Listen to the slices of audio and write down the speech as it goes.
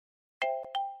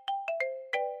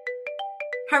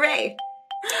Hooray.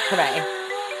 Hooray.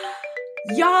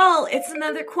 Y'all, it's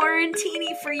another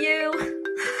quarantini for you.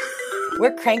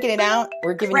 We're cranking it out.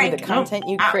 We're giving you the content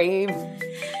you crave.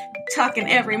 Talking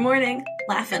every morning,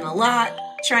 laughing a lot,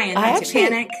 trying not to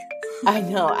panic. I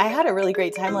know. I had a really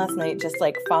great time last night just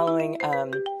like following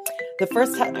the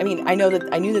first time. I mean, I knew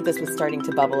that this was starting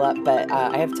to bubble up, but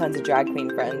I have tons of drag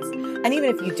queen friends. And even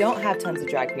if you don't have tons of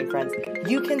drag queen friends,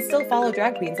 you can still follow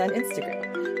drag queens on Instagram.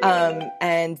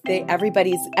 And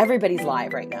everybody's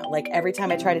live right now. Like every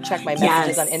time I try to check my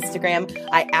messages on Instagram,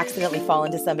 I accidentally fall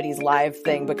into somebody's live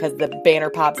thing because the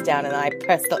banner pops down and I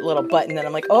press that little button and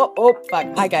I'm like, oh, fuck.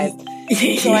 Hi guys.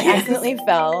 So I accidentally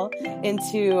fell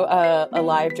into a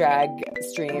live drag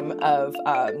stream of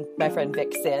my friend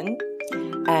Vic Sin.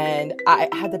 And I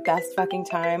had the best fucking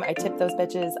time. I tipped those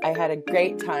bitches. I had a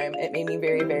great time. It made me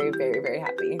very, very, very, very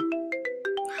happy.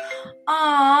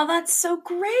 Aw, that's so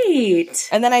great.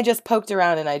 And then I just poked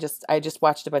around and I just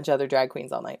watched a bunch of other drag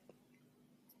queens all night.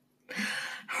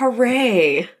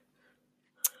 Hooray.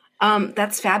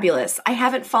 That's fabulous. I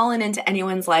haven't fallen into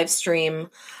anyone's live stream.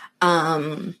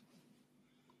 Although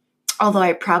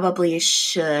I probably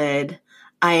should.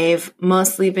 I've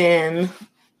mostly been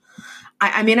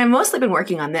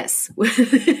working on this.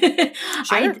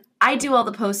 Sure. I do all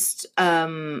the posts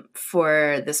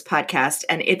for this podcast,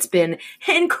 and it's been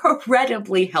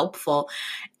incredibly helpful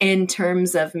in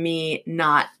terms of me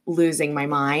not losing my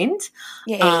mind,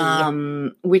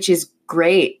 which is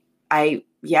great. I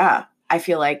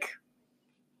feel like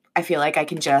I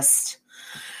can just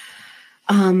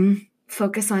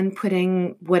focus on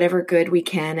putting whatever good we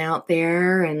can out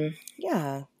there, and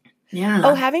yeah.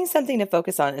 Oh, having something to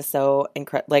focus on is so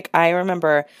incredible. Like I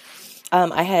remember,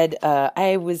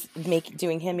 I was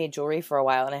doing handmade jewelry for a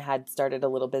while, and I had started a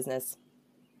little business,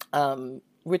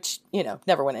 which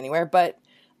never went anywhere. But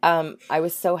I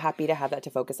was so happy to have that to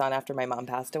focus on after my mom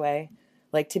passed away.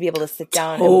 Like to be able to sit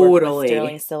down and work with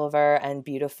sterling silver and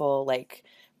beautiful like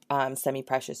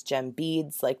semi-precious gem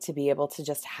beads. Like to be able to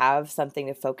just have something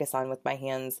to focus on with my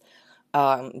hands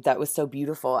that was so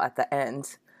beautiful at the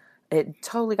end. It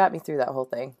totally got me through that whole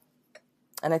thing.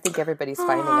 And I think everybody's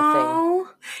finding a thing.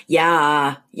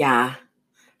 Yeah,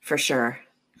 for sure.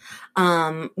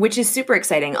 Which is super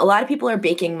exciting. A lot of people are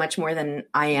baking much more than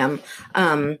I am.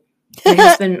 My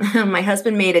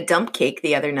husband made a dump cake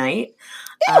the other night.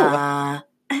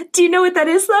 Do you know what that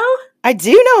is, though? I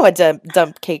do know what a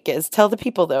dump cake is. Tell the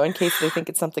people, though, in case they think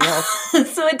it's something else.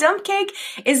 So a dump cake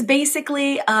is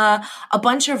basically a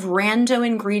bunch of rando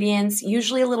ingredients,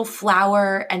 usually a little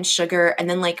flour and sugar, and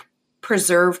then like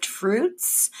preserved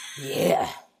fruits. Yeah.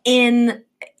 In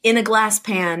a glass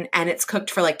pan, and it's cooked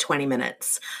for like 20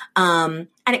 minutes. And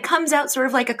it comes out sort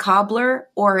of like a cobbler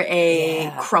or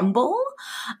a crumble.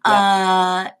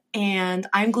 Yep. And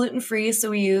I'm gluten-free, so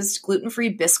we used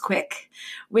gluten-free Bisquick,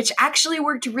 which actually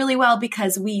worked really well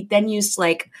because we then used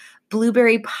like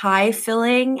blueberry pie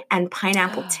filling and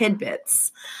pineapple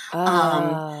tidbits.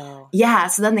 So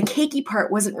then the cakey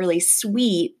part wasn't really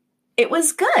sweet. It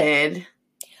was good.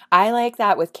 I like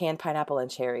that with canned pineapple and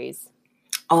cherries.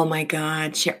 Oh my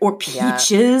God. Or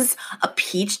peaches. Yeah. A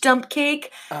peach dump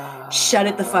cake. Shut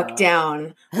it the fuck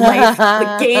down. Life,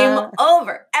 the game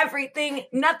over.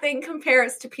 Nothing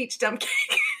compares to peach dump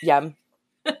cake. Yum.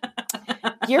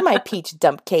 You're my peach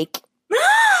dump cake.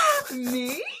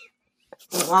 Me?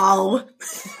 Wow.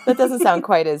 That doesn't sound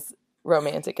quite as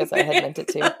romantic as I had meant it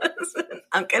to.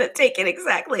 I'm going to take it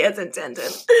exactly as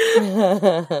intended.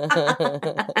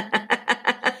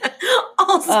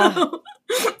 Also...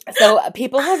 So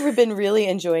people have been really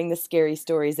enjoying the scary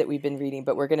stories that we've been reading,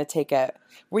 but we're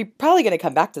probably going to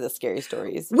come back to the scary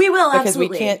stories. We will, because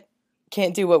absolutely. We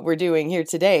can't do what we're doing here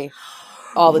today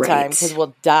all the time because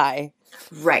we'll die.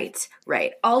 Right.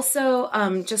 Also,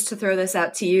 just to throw this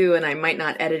out to you, and I might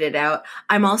not edit it out,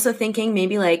 I'm also thinking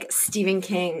maybe like Stephen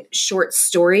King short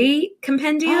story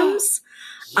compendiums.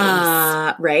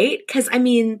 Yes. Right? Because, I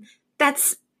mean,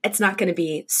 it's not going to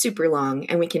be super long,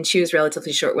 and we can choose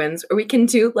relatively short ones, or we can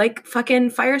do like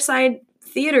fucking fireside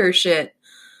theater shit.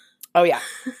 Oh, yeah.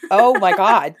 Oh, my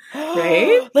God.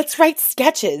 Right? Let's write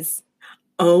sketches.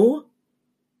 Oh,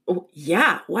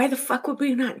 yeah. Why the fuck would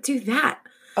we not do that?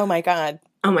 Oh, my God.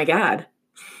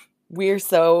 We're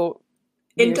so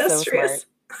industrious.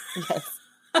 So yes.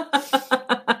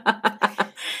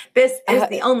 This is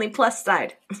the only plus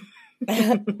side.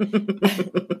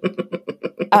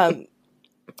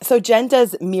 So Jen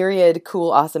does myriad cool,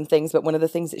 awesome things, but one of the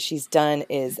things that she's done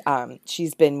is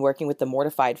she's been working with the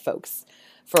Mortified folks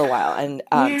for a while. And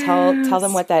tell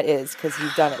them what that is, because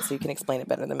you've done it, so you can explain it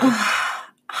better than me.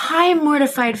 Hi,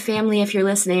 Mortified family, if you're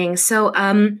listening. So,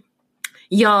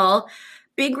 y'all,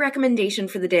 big recommendation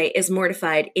for the day is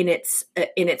Mortified in its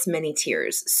many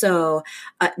tiers. So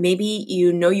maybe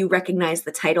you recognize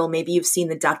the title. Maybe you've seen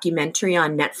the documentary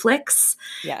on Netflix.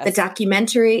 Yes. The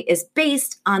documentary is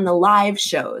based on the live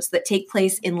shows that take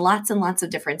place in lots and lots of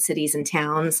different cities and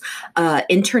towns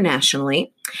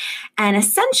internationally. And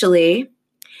essentially,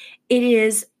 it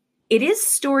is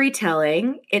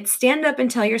storytelling. It's stand up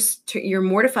and tell your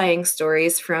mortifying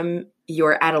stories from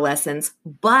your adolescence,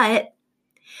 but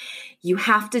you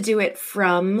have to do it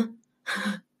from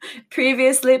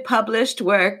previously published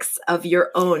works of your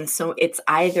own. So it's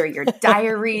either your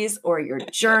diaries or your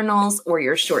journals or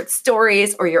your short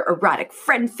stories or your erotic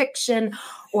friend fiction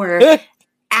or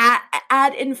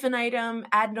ad infinitum,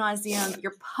 ad nauseum,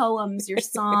 your poems, your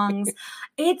songs.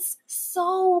 It's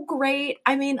so great.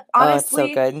 I mean, honestly,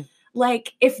 it's so good.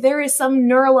 Like, if there is some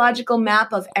neurological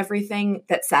map of everything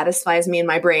that satisfies me in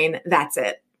my brain, that's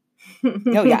it.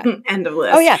 Oh, yeah. End of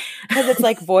list. Oh, yeah. Because it's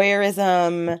like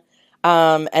voyeurism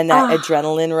and that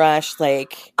adrenaline rush.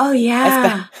 Like, oh,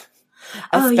 yeah.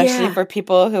 Especially for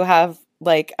people who have,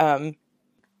 like,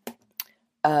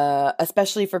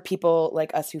 especially for people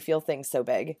like us who feel things so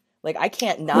big. Like, I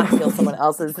can't not feel someone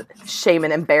else's shame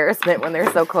and embarrassment when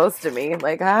they're so close to me.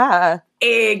 Like,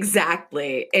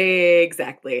 Exactly.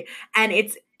 And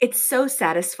it's so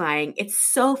satisfying. It's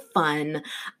so fun.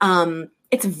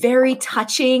 It's very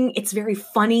touching. It's very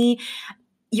funny.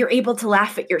 You're able to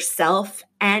laugh at yourself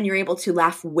and you're able to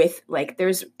laugh with, like,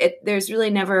 there's really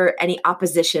never any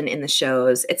opposition in the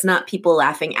shows. It's not people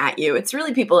laughing at you. It's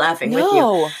really people laughing with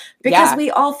you. Because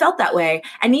we all felt that way.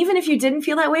 And even if you didn't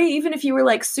feel that way, even if you were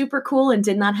like super cool and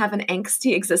did not have an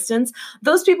angsty existence,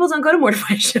 those people don't go to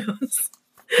Mortified shows.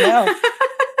 No.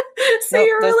 So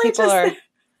you're those really people are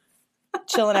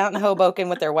chilling out in Hoboken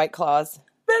with their White Claws.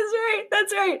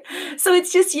 That's right. So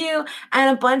it's just you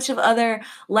and a bunch of other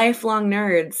lifelong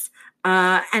nerds.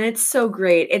 And it's so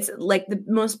great. It's like the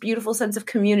most beautiful sense of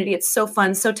community. It's so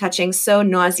fun, so touching, so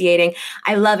nauseating.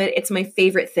 I love it. It's my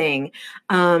favorite thing.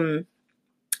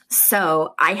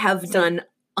 So I have done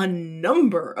a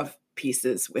number of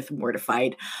pieces with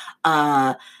Mortified.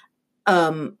 I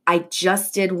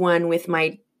just did one with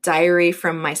my diary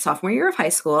from my sophomore year of high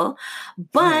school,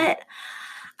 but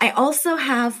I also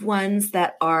have ones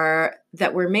that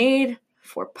were made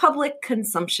for public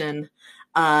consumption.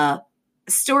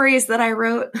 Stories that I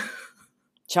wrote.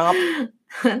 Chomp.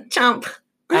 Chomp.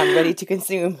 I'm ready to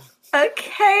consume.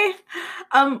 Okay.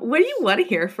 What do you want to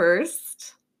hear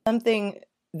first? Something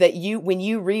that when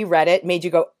you reread it, made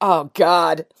you go, oh,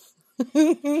 God.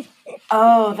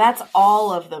 Oh, that's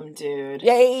all of them, dude.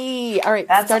 Yay. All right.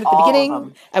 Start at the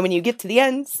beginning. And when you get to the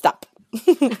end, stop.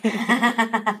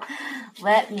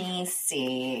 Let me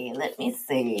see.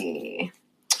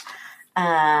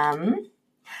 I'm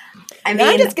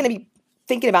just going to be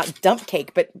thinking about dump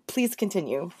cake, but please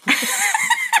continue.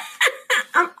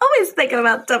 I'm always thinking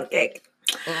about dump cake.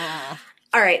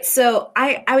 All right. So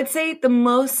I would say the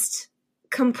most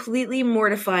completely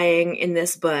mortifying in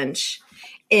this bunch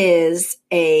is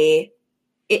an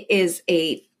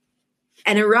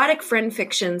erotic friend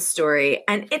fiction story,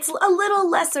 and it's a little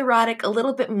less erotic, a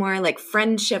little bit more like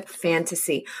friendship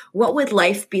fantasy. What would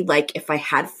life be like if I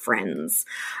had friends?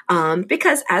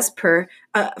 Because as per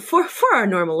for our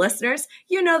normal listeners,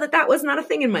 you know that was not a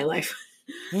thing in my life.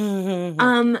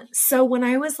 So when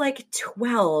I was like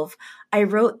 12, I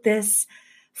wrote this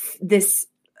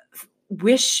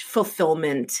wish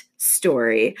fulfillment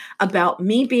story about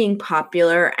me being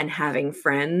popular and having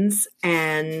friends,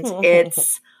 and it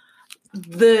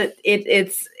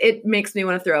makes me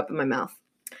want to throw up in my mouth.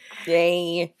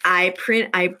 Yay. I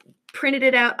printed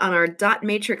it out on our dot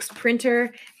matrix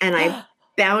printer, and I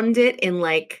bound it in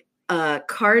like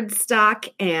cardstock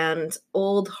and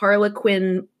old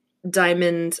Harlequin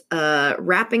diamond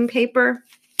wrapping paper.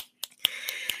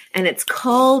 And it's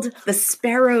called The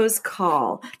Sparrow's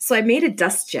Call. So I made a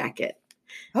dust jacket.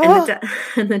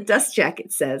 And the dust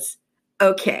jacket says,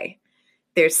 okay,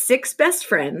 there's 6 best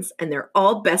friends, and they're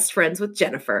all best friends with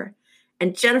Jennifer.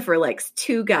 And Jennifer likes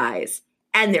 2 guys,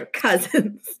 and they're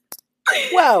cousins.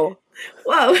 Whoa.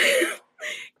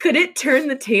 Could it turn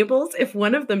the tables if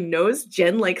one of them knows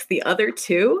Jen likes the other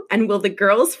 2? And will the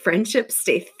girls' friendship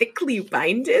stay thickly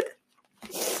binded?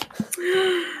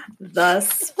 The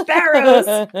Sparrows.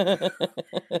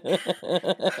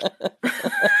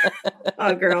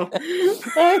 Oh, girl.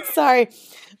 I'm sorry.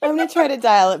 I'm going to try to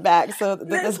dial it back so that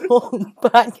this whole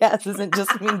podcast isn't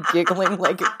just me giggling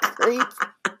like a creep.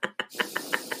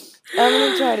 I'm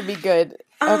going to try to be good.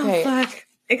 Okay. Oh, fuck.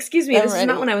 Excuse me. This is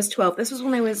not when I was 12. This was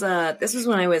when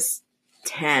I was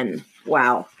 10.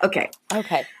 Wow. Okay.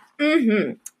 Okay.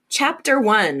 Chapter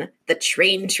 1, The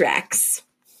Train Tracks.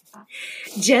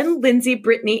 Jen, Lindsay,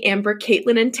 Brittany, Amber,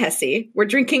 Caitlin, and Tessie were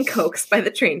drinking Cokes by the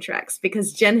train tracks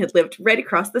because Jen had lived right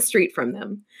across the street from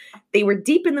them. They were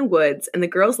deep in the woods, and the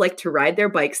girls liked to ride their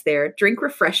bikes there, drink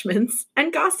refreshments,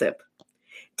 and gossip.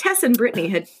 Tess and Brittany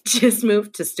had just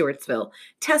moved to Stewartsville.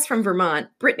 Tess from Vermont,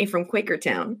 Brittany from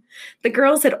Quakertown. The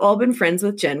girls had all been friends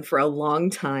with Jen for a long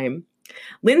time.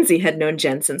 Lindsay had known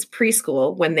Jen since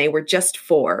preschool when they were just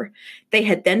 4. They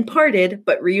had then parted,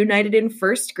 but reunited in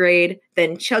first grade,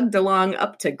 then chugged along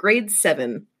up to grade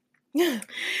 7.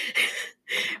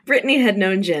 Brittany had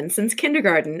known Jen since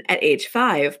kindergarten at age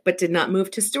 5, but did not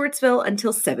move to Stewartsville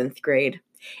until 7th grade.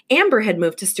 Amber had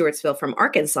moved to Stewartsville from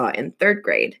Arkansas in 3rd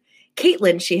grade.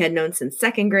 Caitlin she had known since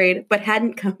 2nd grade, but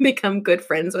hadn't become good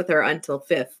friends with her until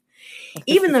 5th.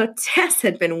 Even though Tess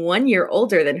had been 1 year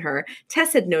older than her,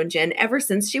 Tess had known Jen ever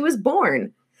since she was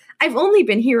born. "I've only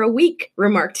been here a week,"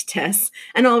 remarked Tess,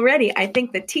 "and already I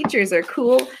think the teachers are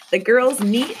cool, the girls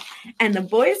neat, and the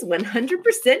boys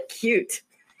 100% cute."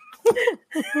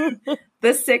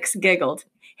 The 6 giggled.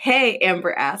 "Hey,"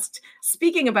 Amber asked,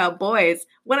 "speaking about boys,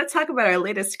 want to talk about our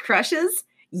latest crushes?"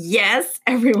 "Yes,"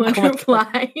 everyone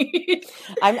replied.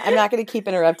 I'm not going to keep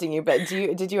interrupting you, but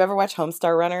did you ever watch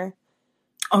Homestar Runner?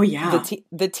 Oh, yeah.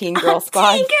 The Teen Girl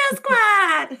Squad. Teen Girl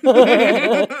Squad!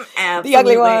 The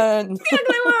ugly one. The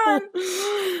ugly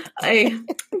one.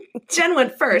 Jen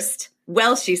went first.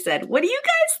 "Well," she said, "what do you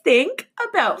guys think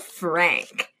about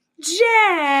Frank?"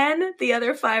 "Jen," the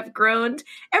other 5 groaned.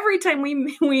 "Every time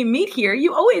we meet here,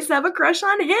 you always have a crush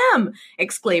on him,"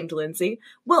 exclaimed Lindsay.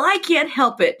 "Well, I can't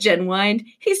help it," Jen whined.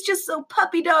 "He's just so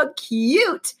puppy dog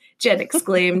cute," Jen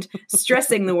exclaimed,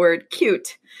 stressing the word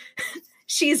cute.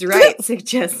 "She's right,"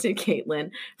 suggested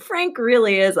Caitlin. "Frank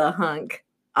really is a hunk."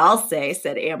 "I'll say,"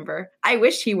 said Amber. "I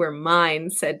wish he were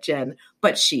mine," said Jen.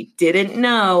 But she didn't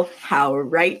know how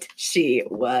right she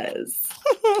was.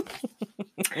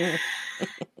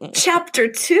 Chapter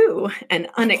 2, An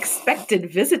Unexpected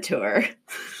Visitor.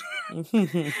 As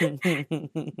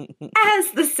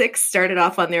the 6 started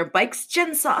off on their bikes,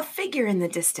 Jen saw a figure in the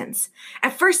distance.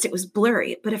 At first it was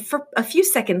blurry, but a few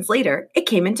seconds later, it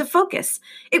came into focus.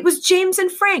 It was James and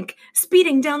Frank,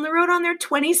 speeding down the road on their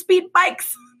 20-speed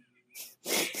bikes.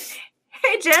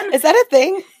 "Hey, Jen." Is that a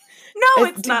thing? No,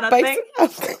 it's not a thing.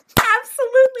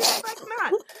 Absolutely fuck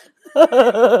not.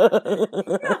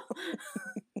 No.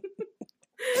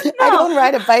 I don't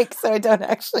ride a bike, so I don't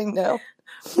actually know.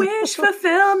 Wish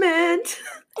fulfillment.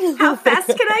 How fast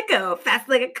can I go? Fast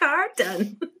like a car?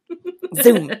 Done.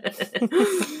 Zoom.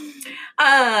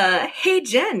 Hey,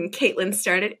 Jen, Caitlin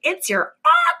started. "It's your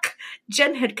arc."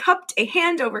 Jen had cupped a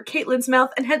hand over Caitlin's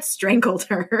mouth and had strangled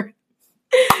her.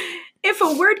 "If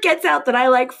a word gets out that I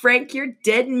like Frank, you're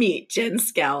dead meat," Jen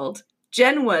scowled.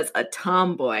 Jen was a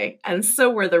tomboy, and so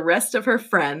were the rest of her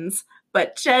friends,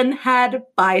 but Jen had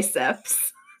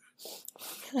biceps.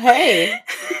 Hey.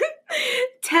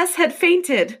 Tess had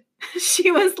fainted.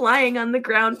 She was lying on the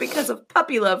ground because of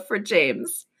puppy love for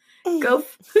James. Go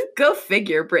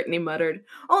figure, Brittany muttered.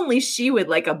 Only she would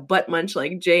like a butt munch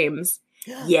like James.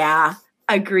 Yeah,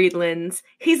 agreed Linz.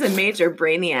 He's a major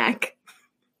brainiac.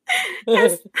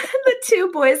 As the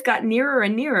 2 boys got nearer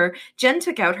and nearer, Jen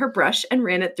took out her brush and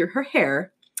ran it through her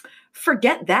hair.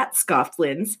 "Forget that," scoffed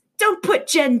Linz. "Don't put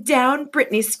Jen down,"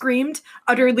 Brittany screamed,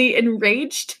 utterly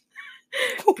enraged.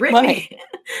 Brittany,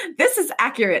 this is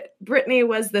accurate. Brittany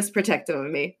was this protective of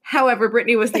me. However,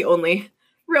 Brittany was the only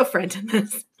real friend in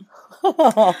this.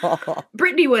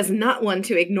 Brittany was not one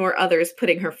to ignore others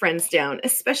putting her friends down,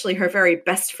 especially her very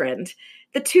best friend.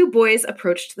 The 2 boys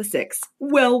approached the 6.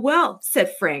 "Well, well,"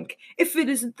 said Frank, "if it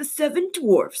isn't the 7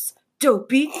 dwarfs.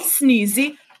 Dopey,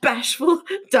 Sneezy, Bashful,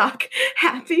 Doc,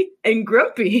 Happy, and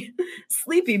Grumpy.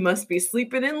 Sleepy must be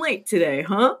sleeping in late today,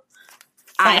 huh?"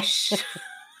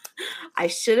 I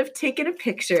should have taken a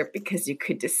picture because you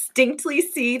could distinctly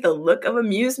see the look of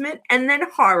amusement and then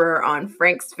horror on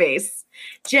Frank's face.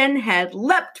 Jen had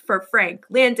leapt for Frank,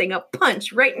 landing a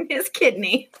punch right in his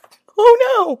kidney.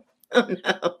 Oh, no. Oh,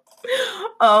 no.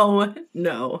 Oh,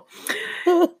 no.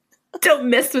 "Don't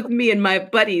mess with me and my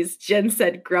buddies," Jen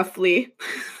said gruffly.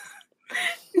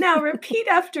 "Now repeat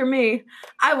after me.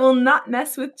 I will not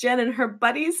mess with Jen and her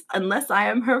buddies unless I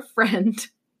am her friend,"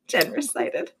 Jen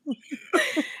recited.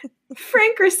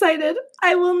 Frank recited,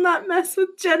 "I will not mess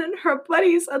with Jen and her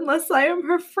buddies unless I am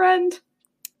her friend."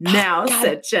 "Now,"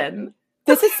 said Jen.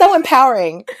 This is so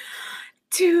empowering.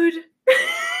 Dude.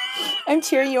 I'm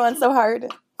cheering you on so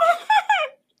hard.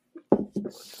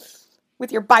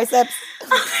 With your biceps.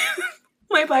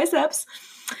 My biceps.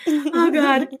 Oh,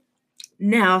 God.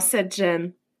 "Now," said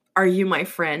Jen, "are you my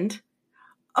friend?"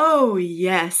 "Oh,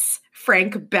 yes."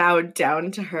 Frank bowed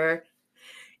down to her.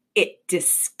 It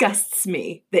disgusts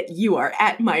me that you are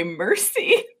at my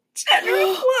mercy, Jen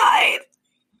replied.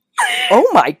 Oh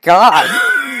my God.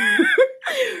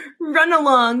 Run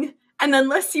along, and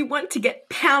unless you want to get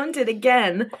pounded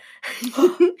again,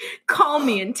 call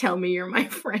me and tell me you're my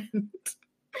friend.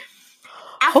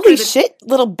 Holy shit,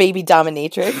 little baby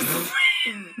dominatrix.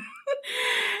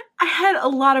 I had a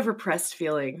lot of repressed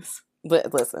feelings.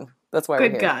 Listen, that's why we're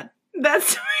here. Good God.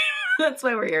 That's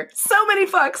why we're here. So many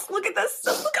fucks. Look at this.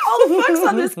 Look at all the fucks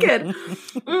on this kid.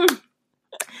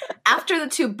 After the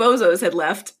two bozos had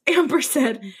left, Amber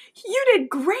said, "You did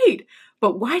great,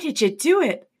 but why did you do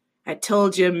it?" "I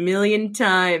told you a million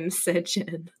times," said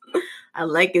Jen. "I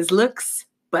like his looks,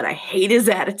 but I hate his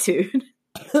attitude."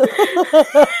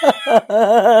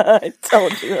 I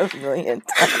told you a million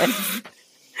times.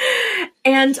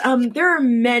 And there are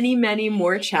many, many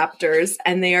more chapters,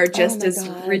 and they are just as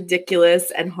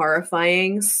ridiculous and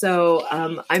horrifying. So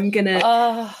I'm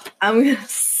gonna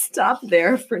stop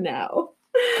there for now.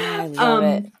 I love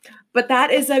it. But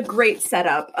that is a great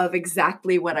setup of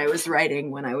exactly what I was writing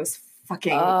when I was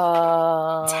fucking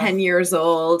 10 years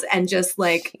old, and just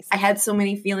like I had so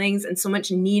many feelings and so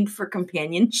much need for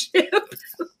companionship.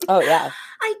 Oh yeah.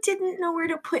 I didn't know where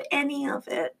to put any of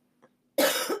it.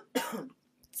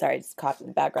 Sorry, I just coughed in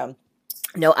the background.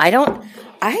 No, I don't.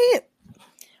 I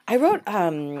wrote,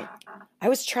 I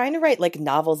was trying to write like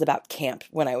novels about camp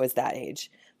when I was that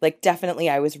age. Like definitely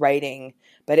I was writing,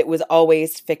 but it was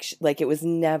always fiction. Like it was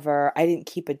never, I didn't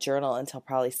keep a journal until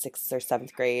probably 6th or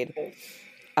 7th grade.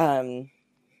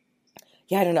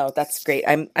 Yeah, I don't know. That's great.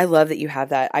 I love that you have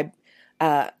that.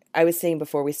 I was saying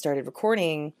before we started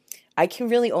recording, I can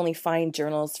really only find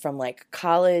journals from like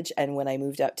college and when I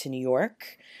moved up to New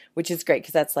York, which is great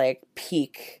because that's like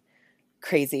peak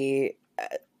crazy.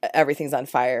 Everything's on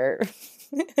fire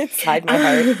inside my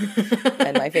heart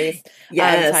and my face.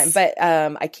 Yes. But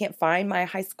I can't find my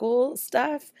high school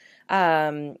stuff.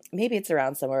 Maybe it's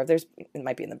around somewhere. It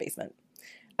might be in the basement.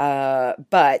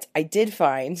 But I did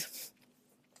find.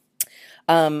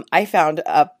 I found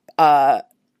a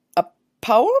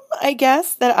poem, I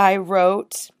guess, that I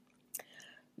wrote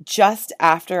just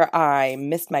after I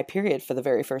missed my period for the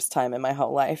very first time in my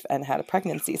whole life and had a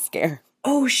pregnancy scare.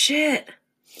 Oh, shit.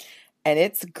 And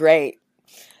it's great.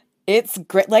 It's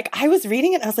great. Like, I was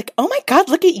reading it and I was like, oh my God,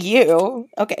 look at you.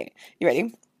 Okay, you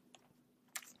ready?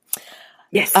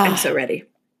 Yes, I'm so ready.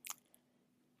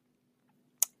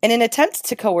 In an attempt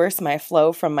to coerce my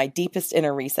flow from my deepest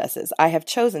inner recesses, I have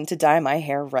chosen to dye my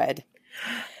hair red.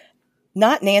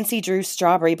 Not Nancy Drew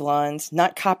strawberry blonde,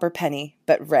 not copper penny,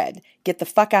 but red. Get the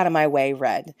fuck out of my way,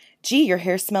 red. Gee, your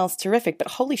hair smells terrific, but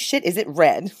holy shit, is it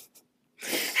red?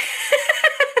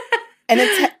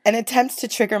 An attempt to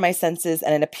trigger my senses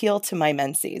and an appeal to my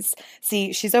menses.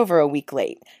 See, she's over a week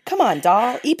late. Come on,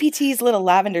 doll. EPT's little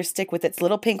lavender stick with its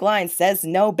little pink line says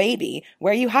no baby.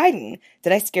 Where are you hiding?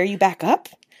 Did I scare you back up?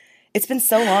 It's been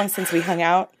so long since we hung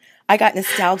out. I got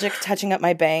nostalgic touching up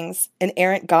my bangs. An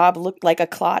errant gob looked like a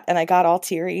clot, and I got all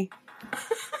teary.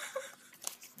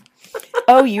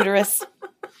 Oh, uterus.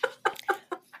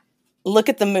 Look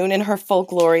at the moon in her full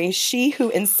glory, she who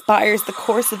inspires the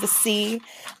course of the sea.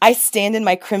 I stand in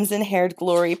my crimson-haired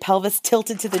glory, pelvis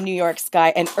tilted to the New York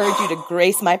sky, and urge you to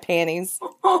grace my panties.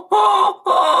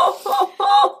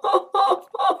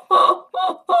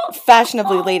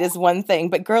 Fashionably late is one thing,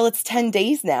 but girl, it's 10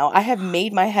 days now. I have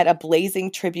made my head a blazing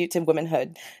tribute to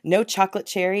womanhood. No chocolate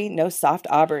cherry, no soft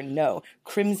auburn, no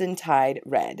crimson tide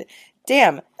red.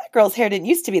 Damn, that girl's hair didn't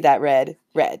used to be that red.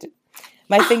 Red.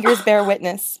 My fingers bear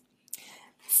witness.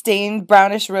 Stained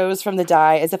brownish rose from the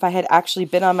dye, as if I had actually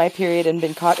been on my period and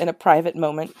been caught in a private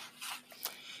moment.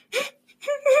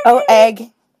 Oh,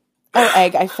 egg,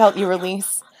 I felt you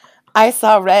release. I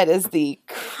saw red as the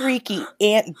creaky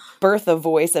Aunt Bertha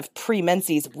voice of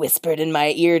pre-menses whispered in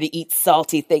my ear to eat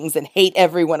salty things and hate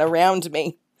everyone around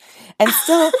me. And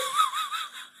still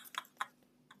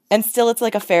it's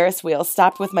like a Ferris wheel,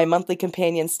 stopped with my monthly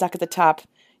companion stuck at the top.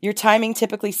 Your timing,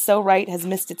 typically so right, has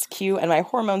missed its cue, and my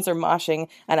hormones are moshing,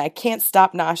 and I can't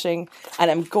stop noshing, and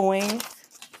I'm going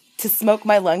to smoke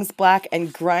my lungs black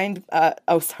and grind,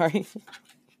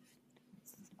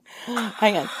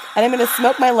 Hang on. And I'm going to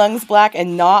smoke my lungs black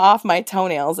and gnaw off my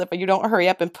toenails if you don't hurry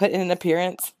up and put in an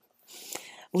appearance.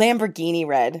 Lamborghini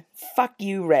red. Fuck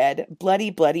you, red. Bloody,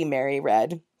 bloody Mary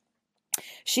red.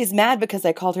 She's mad because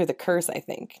I called her the curse, I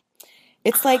think.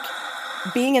 It's like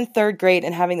being in 3rd grade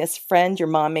and having this friend your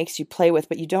mom makes you play with,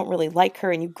 but you don't really like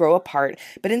her and you grow apart.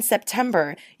 But in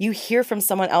September, you hear from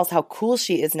someone else how cool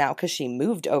she is now because she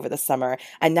moved over the summer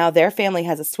and now their family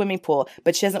has a swimming pool,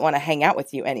 but she doesn't want to hang out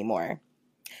with you anymore.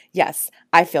 Yes,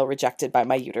 I feel rejected by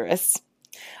my uterus.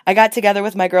 I got together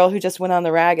with my girl who just went on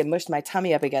the rag and mushed my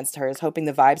tummy up against hers, hoping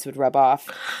the vibes would rub off.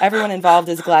 Everyone involved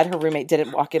is glad her roommate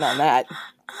didn't walk in on that.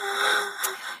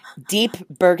 Deep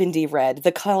burgundy red,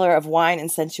 the color of wine and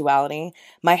sensuality.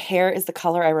 My hair is the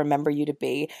color I remember you to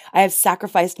be. I have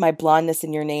sacrificed my blondness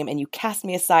in your name, and you cast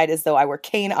me aside as though I were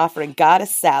Cain offering God a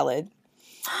salad.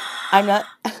 I'm not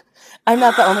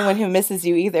the only one who misses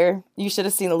you either. You should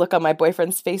have seen the look on my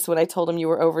boyfriend's face when I told him you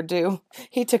were overdue.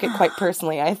 He took it quite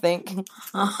personally, I think.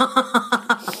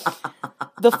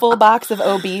 The full box of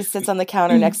OB sits on the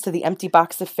counter next to the empty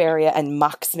box of Faria and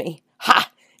mocks me. Ha!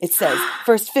 It says,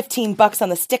 first $15 on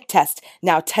the stick test,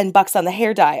 now $10 on the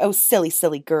hair dye. Oh, silly,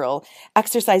 silly girl.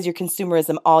 Exercise your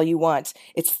consumerism all you want.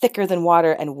 It's thicker than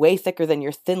water and way thicker than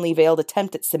your thinly veiled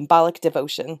attempt at symbolic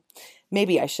devotion.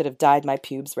 Maybe I should have dyed my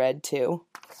pubes red, too.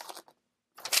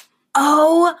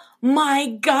 Oh, my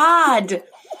God.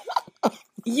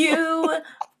 You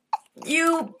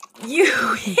hippie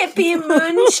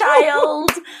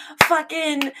moonchild,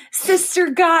 fucking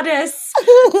sister goddess.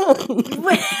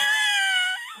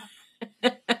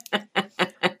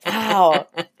 Wow.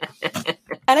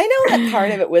 And I know that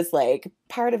part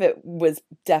of it was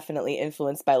definitely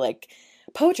influenced by like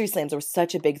poetry slams were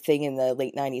such a big thing in the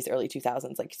late 90s, early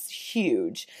 2000s, like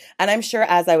huge. And I'm sure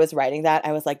as I was writing that,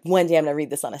 I was like, one day I'm going to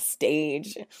read this on a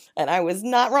stage. And I was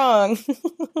not wrong.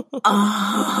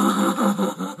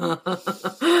 Oh,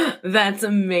 that's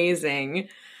amazing.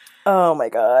 Oh my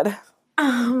God.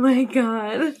 Oh my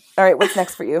God. All right, what's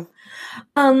next for you?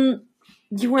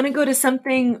 You want to go to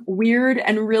something weird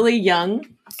and really young?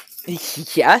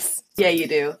 Yes. Yeah, you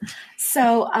do.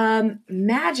 So,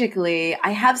 magically,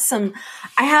 I have some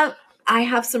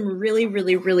really,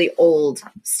 really, really old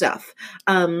stuff.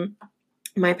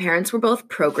 My parents were both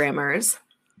programmers,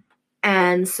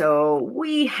 and so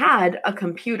we had a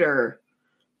computer.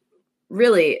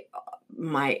 Really,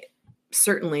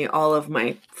 certainly all of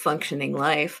my functioning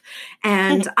life.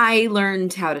 And I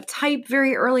learned how to type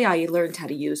very early. I learned how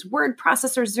to use word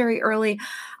processors very early.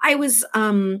 I was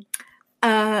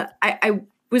I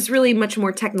was really much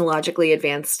more technologically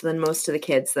advanced than most of the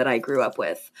kids that I grew up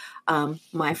with,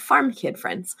 my farm kid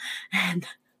friends. And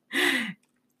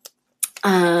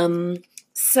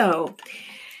so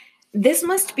this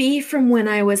must be from when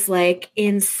I was like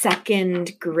in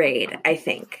second grade, I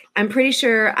think. I'm pretty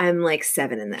sure I'm like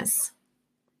 7 in this.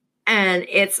 And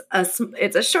it's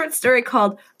a short story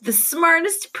called "The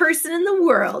Smartest Person in the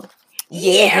World."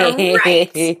 Yeah,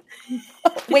 right.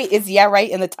 Wait, is "yeah, right"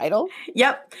 in the title?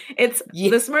 Yep. It's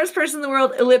 "The Smartest Person in the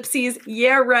World, ellipses,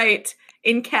 yeah, right,"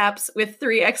 in caps with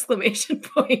 3 exclamation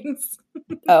points.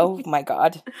 Oh my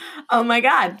God. Oh my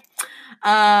God.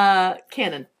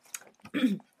 Canon.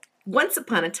 Once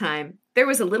upon a time, there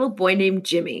was a little boy named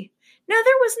Jimmy. Now,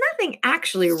 there was nothing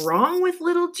actually wrong with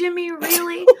little Jimmy,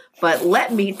 really, but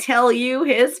let me tell you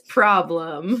his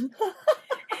problem.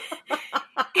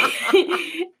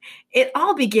 It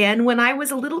all began when I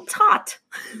was a little tot.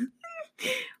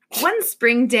 One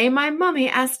spring day, my mommy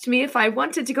asked me if I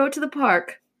wanted to go to the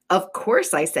park. Of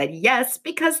course, I said yes,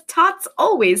 because tots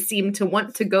always seem to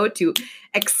want to go to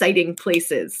exciting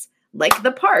places, like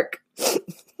the park.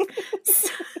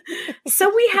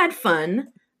 So we had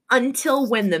fun until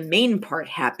when the main part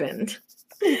happened.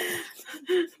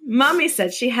 Mommy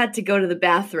said she had to go to the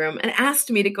bathroom and asked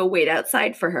me to go wait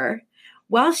outside for her.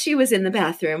 While she was in the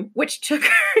bathroom, which took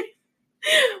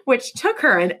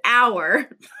her an hour.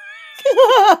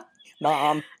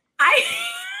 Mom. I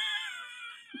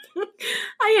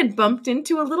had bumped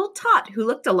into a little tot who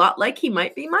looked a lot like he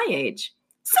might be my age.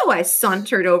 So I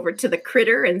sauntered over to the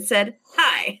critter and said,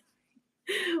 "Hi,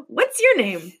 what's your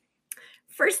name?"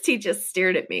 First, he just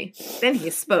stared at me. Then he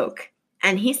spoke.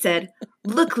 And he said,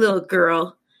 "Look, little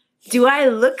girl, do I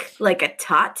look like a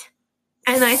tot?"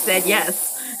 And I said,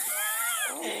 yes.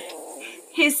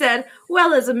 He said,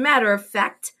 "Well, as a matter of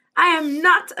fact, I am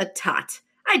not a tot.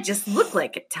 I just look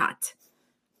like a tot."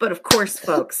 But of course,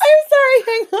 folks. I'm sorry,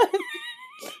 hang on.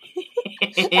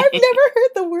 I've never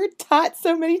heard the word tot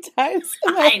so many times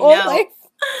in my whole life.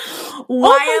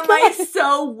 Why am I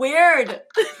so weird?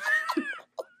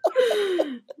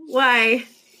 Why?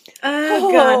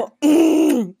 Oh,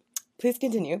 God. Please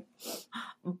continue.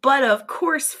 But of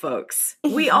course, folks,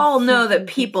 we all know that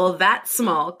people that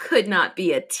small could not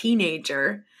be a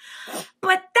teenager.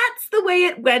 But that's the way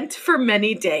it went for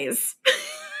many days.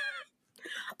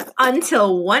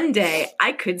 Until one day,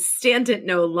 I could stand it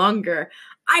no longer.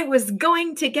 I was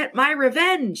going to get my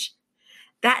revenge.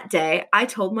 That day, I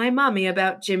told my mommy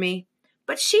about Jimmy.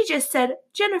 But she just said,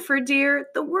 "Jennifer, dear,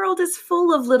 the world is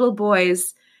full of little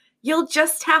boys. You'll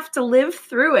just have to live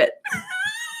through it."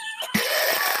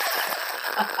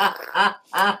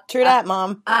 True that,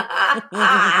 Mom.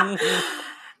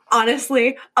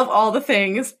 Honestly, of all the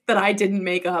things that I didn't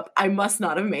make up, I must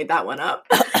not have made that one up.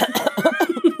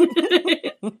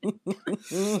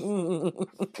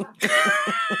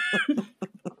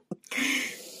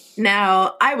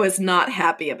 Now, I was not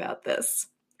happy about this,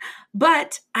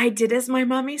 but I did as my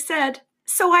mommy said.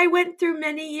 So I went through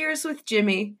many years with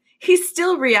Jimmy. He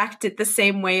still reacted the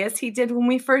same way as he did when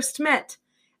we first met.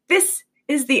 This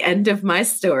is the end of my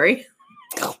story.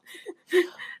 Oh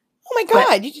my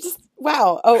God. You just,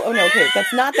 wow. Oh no, okay.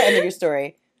 That's not the end of your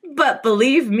story. But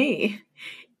believe me,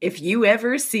 if you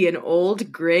ever see an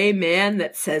old gray man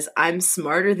that says, I'm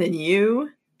smarter than you,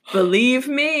 believe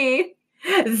me,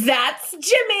 that's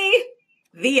Jimmy.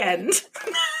 The end.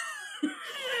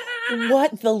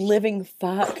 What the living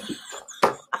fuck?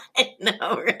 I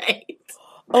know, right?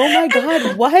 Oh my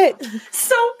God, what?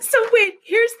 So wait,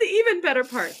 here's the even better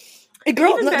part.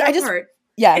 Girl, the even better part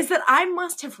is that I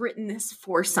must have written this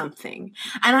for something.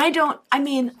 And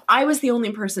I was the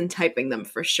only person typing them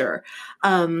for sure.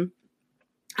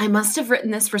 I must have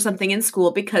written this for something in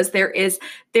school because there is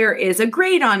a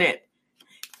grade on it.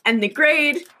 And the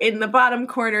grade in the bottom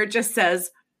corner just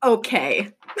says,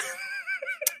 okay.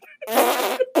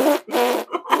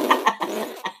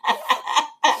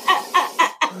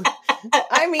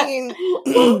 I mean,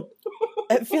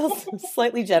 it feels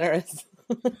slightly generous.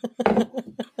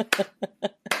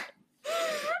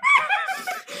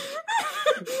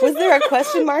 Was there a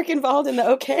question mark involved in the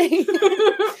okay?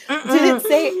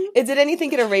 Did anything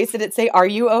get erased? Did it say, are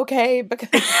you okay? Because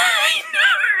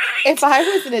if I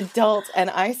was an adult and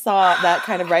I saw that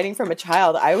kind of writing from a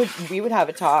child, we would have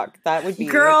a talk. That would be...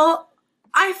 Girl,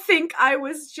 I think I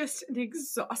was just an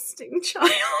exhausting child.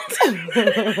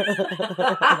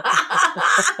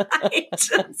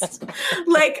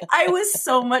 I was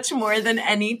so much more than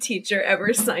any teacher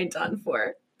ever signed on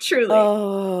for. Truly.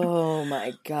 Oh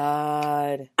my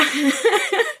God.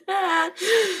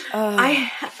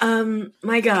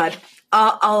 My God.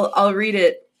 I'll read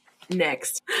it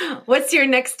next. What's your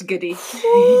next goodie?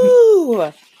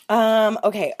 Ooh.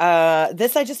 Okay.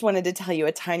 This I just wanted to tell you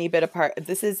a tiny bit apart.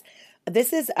 This is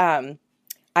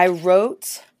I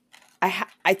wrote,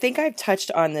 I think I've touched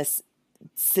on this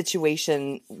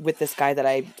situation with this guy that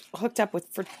I hooked up with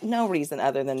for no reason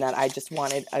other than that I just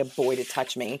wanted a boy to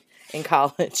touch me in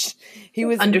college. He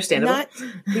was understandable.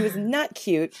 He was not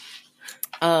cute.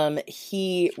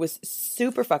 He was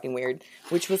super fucking weird,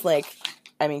 which was kind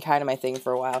of my thing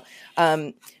for a while.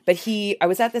 But I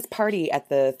was at this party at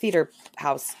the theater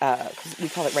house, 'cause we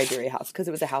call it Riberia House, because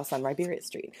it was a house on Riberia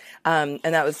Street. And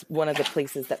that was one of the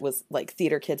places that was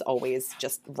theater kids always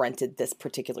just rented this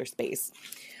particular space.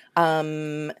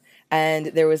 And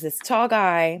there was this tall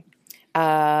guy,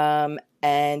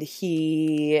 and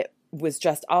he was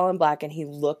dressed all in black, and he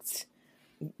looked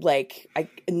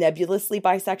nebulously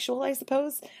bisexual, I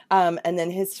suppose. And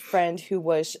then his friend who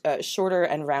was shorter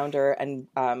and rounder and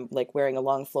wearing a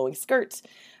long flowing skirt.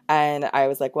 And I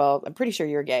was like, well, I'm pretty sure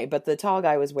you're gay. But the tall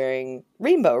guy was wearing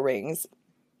rainbow rings.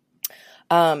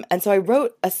 And so I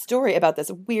wrote a story about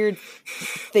this weird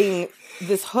thing,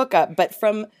 this hookup, but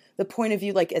from the point of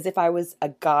view, as if I was a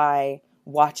guy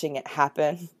watching it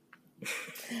happen.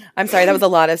 I'm sorry, that was a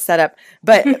lot of setup,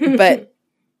 but I'm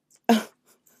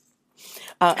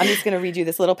just going to read you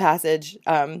this little passage.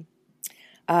 Oh,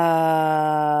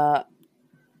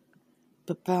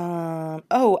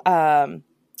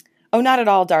 not at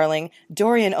all, darling.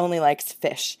 Dorian only likes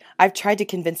fish. I've tried to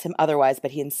convince him otherwise,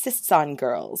 but he insists on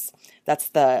girls. That's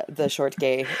the short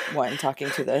gay one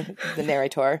talking to the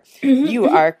narrator. You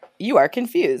are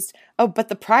confused. Oh, but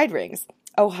the pride rings.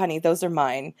 Oh, honey, those are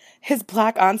mine. His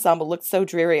black ensemble looked so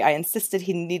dreary, I insisted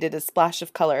he needed a splash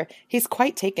of color. He's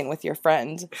quite taken with your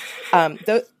friend.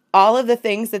 All of the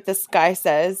things that this guy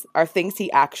says are things he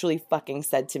actually fucking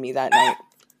said to me that night.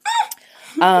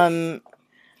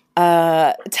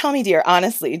 Tell me, dear,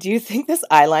 honestly, do you think this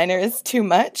eyeliner is too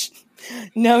much?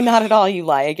 No, not at all, you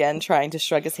lie again, trying to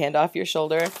shrug his hand off your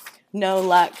shoulder. No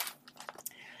luck.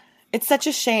 It's such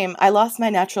a shame. I lost my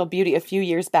natural beauty a few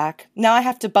years back. Now I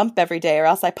have to bump every day or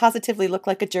else I positively look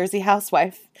like a Jersey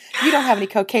housewife. You don't have any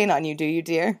cocaine on you, do you,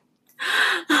 dear?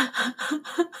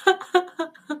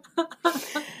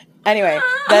 Anyway,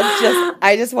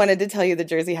 I just wanted to tell you the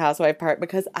Jersey housewife part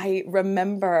because I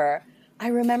remember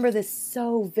this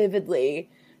so vividly.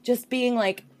 Just being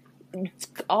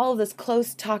all of this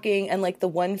close talking and the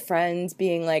one friend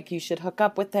being you should hook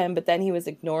up with him, but then he was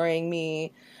ignoring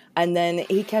me. And then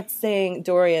he kept saying,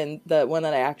 Dorian, the one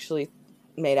that I actually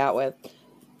made out with,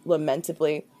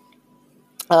 lamentably,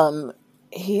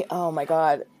 oh my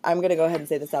God, I'm going to go ahead and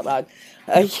say this out loud.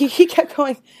 He kept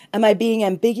going, am I being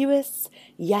ambiguous?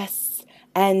 Yes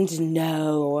and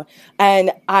no.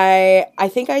 And I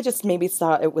think I just maybe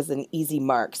thought it was an easy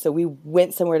mark. So we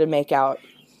went somewhere to make out.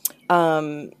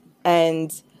 And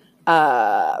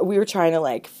we were trying to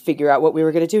like figure out what we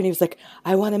were going to do. And he was like,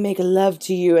 I want to make love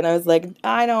to you. And I was like,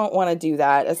 I don't want to do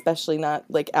that, especially not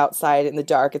like outside in the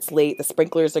dark. It's late. The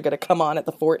sprinklers are going to come on at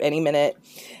the fort any minute.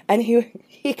 And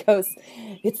he goes,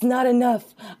 it's not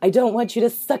enough. I don't want you to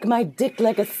suck my dick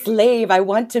like a slave. I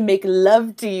want to make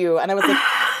love to you. And I was like,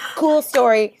 cool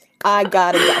story. I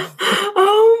gotta go.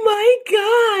 Oh my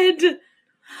God.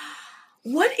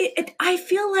 I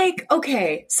feel like,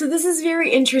 okay, so this is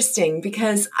very interesting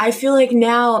because I feel like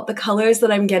now the colors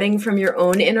that I'm getting from your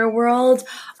own inner world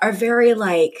are very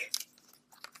like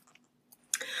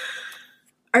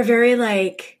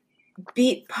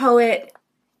beat poet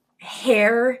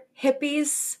hair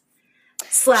hippies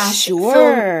slash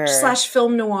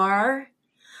film noir.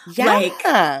 Yeah. Like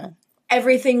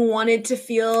everything wanted to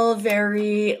feel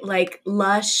very like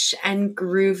lush and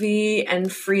groovy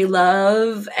and free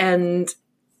love and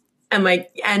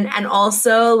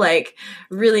also like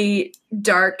really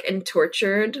dark and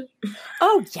tortured.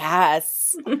 Oh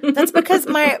yes. That's because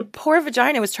my poor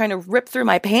vagina was trying to rip through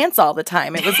my pants all the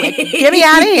time. It was like, get me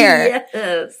out of here.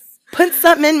 Yes. Put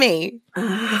something in me.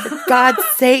 For God's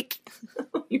sake.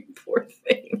 You poor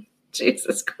thing.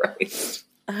 Jesus Christ.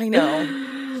 I know.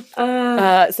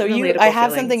 So I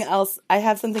have something else. I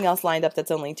have something else lined up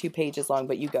that's only 2 pages long,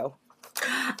 but you go.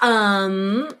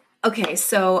 Okay,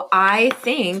 so I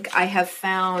think I have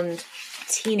found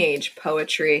teenage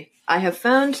poetry.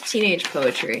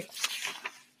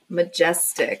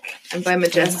 Majestic. And by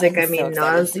majestic, I mean so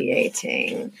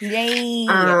nauseating. Yay.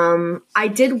 I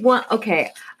did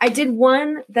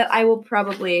one that I will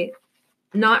probably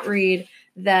not read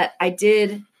that I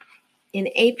did in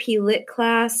AP Lit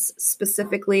class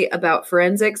specifically about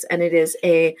forensics, and it's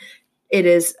a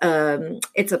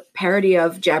parody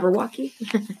of Jabberwocky.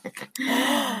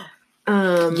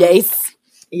 Yes.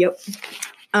 Yep.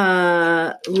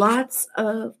 Lots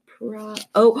of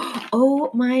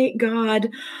oh my God,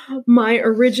 my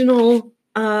original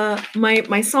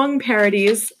my song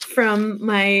parodies from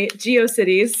my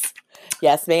GeoCities.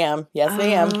 Yes, ma'am. Yes,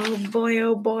 ma'am.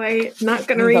 Oh boy. Not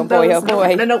gonna read those. Oh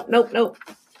boy. Nope.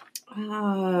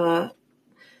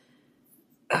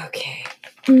 Okay.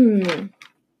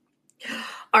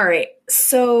 All right.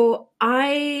 So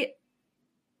I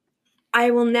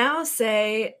will now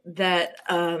say that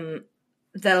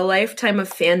that a lifetime of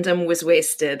fandom was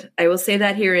wasted. I will say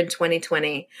that here in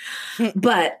 2020.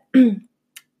 But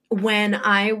when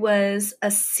I was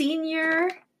a senior,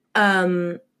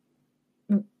 one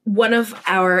of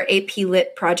our AP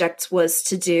Lit projects was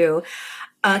to do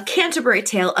a Canterbury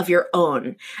Tale of your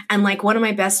own. And like one of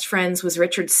my best friends was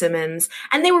Richard Simmons,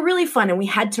 and they were really fun. And we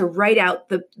had to write out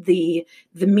the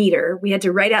meter. We had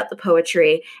to write out the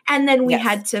poetry, and then we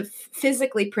had to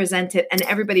physically present it, and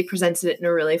everybody presented it in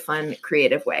a really fun,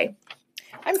 creative way.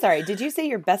 I'm sorry. Did you say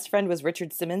your best friend was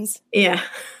Richard Simmons? Yeah.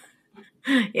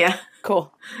 Yeah.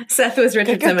 Cool. Seth was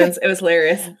Richard Simmons. It was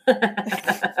hilarious.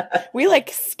 We like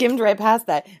skimmed right past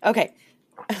that. Okay.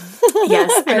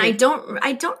 Yes, and I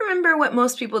don't remember what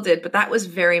most people did, but that was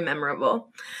very memorable.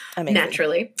 Amazing.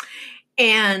 Naturally.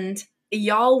 And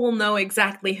y'all will know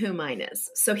exactly who mine is.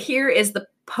 So here is the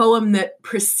poem that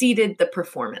preceded the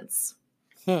performance.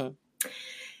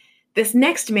 This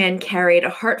next man carried a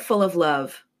heart full of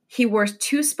love. He wore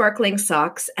 2 sparkling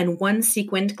socks and 1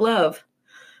 sequined glove.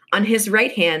 On his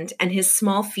right hand and his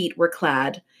small feet were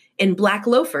clad in black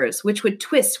loafers, which would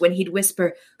twist when he'd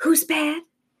whisper, "Who's bad?"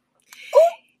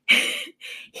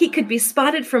 He could be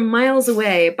spotted from miles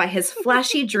away by his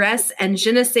flashy dress and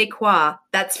je ne sais quoi.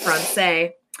 That's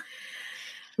Francais.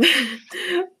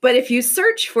 But if you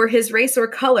search for his race or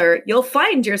color, you'll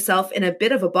find yourself in a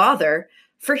bit of a bother,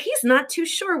 for he's not too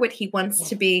sure what he wants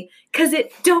to be, 'cause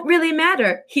it don't really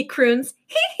matter. He croons,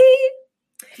 hee.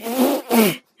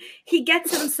 He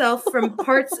gets himself from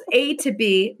parts A to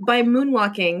B by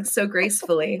moonwalking so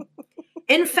gracefully.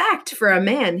 In fact, for a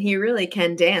man, he really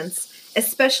can dance,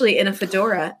 especially in a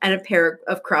fedora and a pair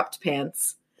of cropped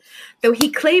pants. Though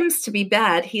he claims to be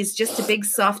bad, he's just a big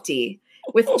softy.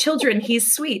 With children,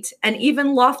 he's sweet and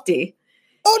even lofty.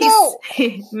 Oh no!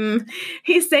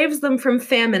 He saves them from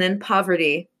famine and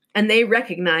poverty, and they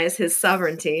recognize his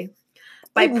sovereignty.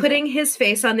 By putting his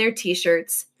face on their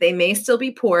t-shirts, they may still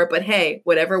be poor, but hey,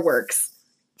 whatever works.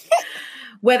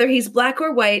 Whether he's black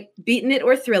or white, beaten it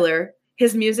or thriller,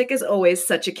 his music is always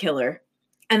such a killer.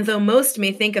 And though most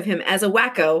may think of him as a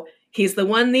wacko, he's the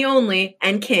one, the only,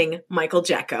 and king, Michael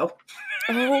Jacko.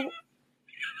 Oh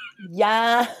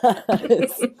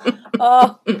Yes.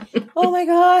 Oh my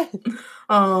God.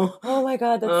 Oh My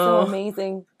God. That's so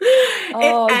amazing.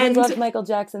 You loved Michael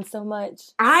Jackson so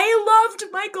much. I loved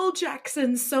Michael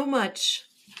Jackson so much.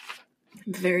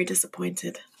 I'm very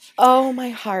disappointed. Oh, my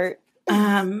heart.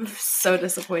 So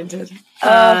disappointed.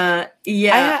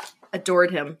 Yeah.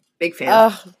 Adored him. Big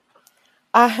fan.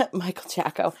 Michael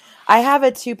Jacko. I have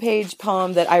a 2-page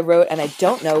poem that I wrote, and I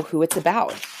don't know who it's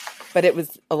about, but it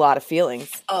was a lot of feelings.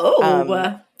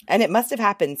 Oh. And it must have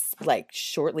happened like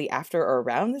shortly after or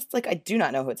around this. Like, I do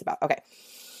not know who it's about. Okay.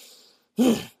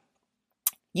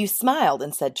 You smiled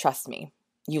and said, trust me.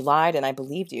 You lied and I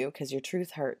believed you because your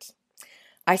truth hurt.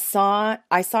 I saw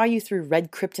you through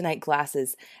red kryptonite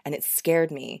glasses and it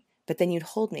scared me. But then you'd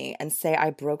hold me and say I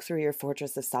broke through your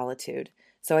fortress of solitude.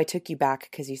 So I took you back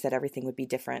because you said everything would be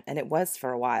different. And it was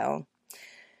for a while.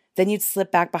 Then you'd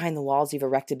slip back behind the walls you've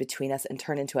erected between us and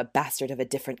turn into a bastard of a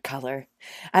different color.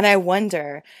 And I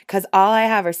wonder, because all I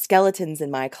have are skeletons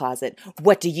in my closet,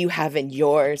 what do you have in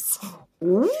yours?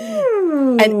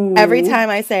 Ooh. And every time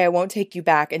I say I won't take you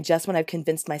back, and just when I've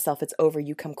convinced myself it's over,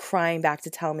 you come crying back to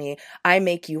tell me I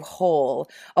make you whole,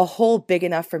 a hole big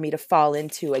enough for me to fall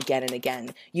into again and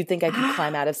again. You'd think I could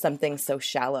climb out of something so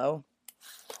shallow.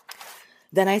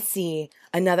 Then I see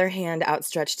another hand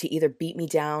outstretched to either beat me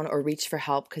down or reach for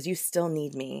help because you still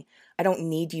need me. I don't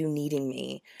need you needing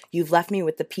me. You've left me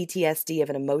with the PTSD of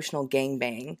an emotional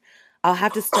gangbang. I'll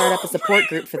have to start up a support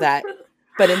group for that.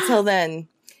 But until then,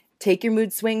 take your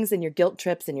mood swings and your guilt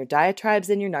trips and your diatribes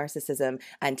and your narcissism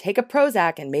and take a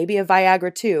Prozac and maybe a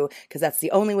Viagra too, because that's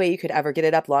the only way you could ever get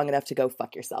it up long enough to go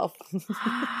fuck yourself.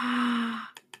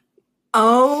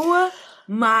 Oh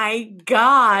my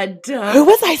God. Who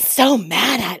was I so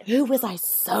mad at?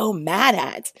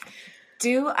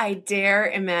 Do I dare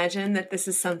imagine that this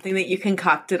is something that you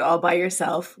concocted all by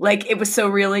yourself? Like it was so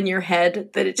real in your head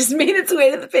that it just made its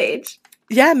way to the page?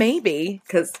 Yeah, maybe.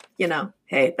 Because,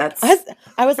 hey, that's...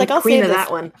 I was like, I'll queen save of this.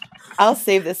 That one. I'll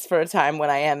save this for a time when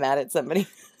I am mad at somebody.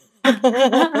 I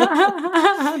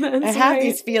have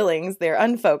these feelings. They're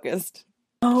unfocused.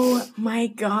 Oh my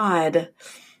God.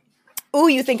 Oh,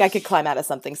 you think I could climb out of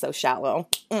something so shallow?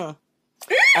 All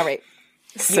right.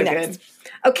 So good.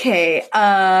 Okay,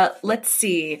 let's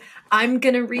see. I'm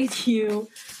going to read you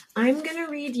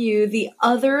the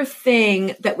other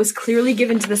thing that was clearly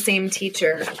given to the same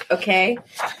teacher, okay?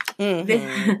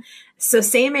 Mm-hmm. So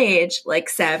same age, like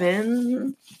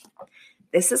 7.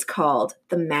 This is called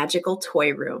The Magical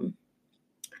Toy Room.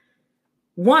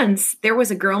 Once, there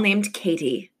was a girl named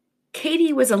Katie.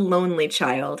 Katie was a lonely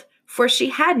child, for she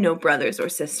had no brothers or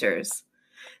sisters.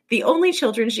 The only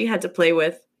children she had to play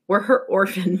with were her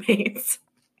orphan mates.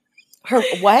 Her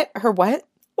what? Her what?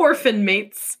 Orphan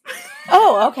mates.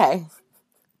 Oh, okay.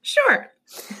 Sure.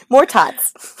 More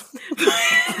tots.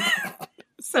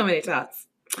 So many tots.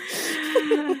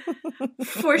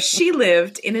 For she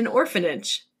lived in an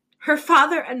orphanage. Her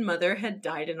father and mother had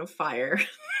died in a fire.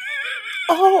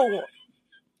 Oh.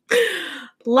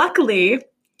 Luckily,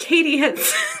 Katie had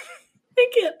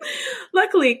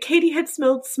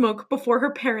smelled smoke before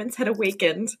her parents had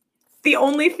awakened. The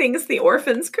only things the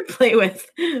orphans could play with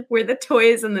were the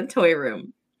toys in the toy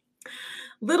room.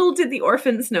 Little did the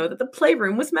orphans know that the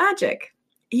playroom was magic.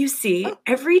 You see,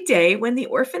 every day when the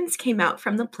orphans came out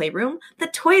from the playroom, the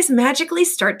toys magically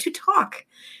start to talk.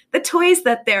 The toys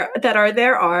that are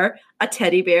there are a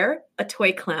teddy bear, a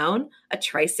toy clown, a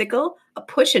tricycle, a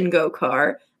push-and-go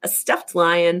car, a stuffed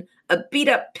lion, a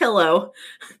beat-up pillow,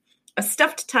 a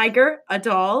stuffed tiger, a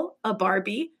doll, a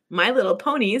Barbie, My Little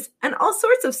Ponies, and all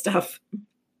sorts of stuff.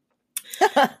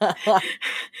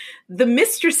 The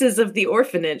mistresses of the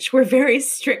orphanage were very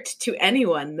strict to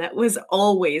anyone that was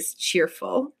always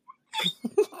cheerful.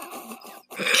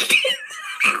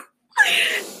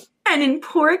 And in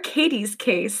poor Katie's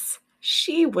case,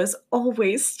 she was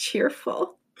always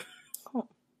cheerful.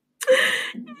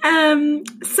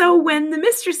 So when the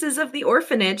mistresses of the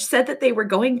orphanage said that they were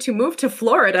going to move to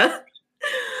Florida...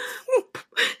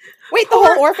 Wait, the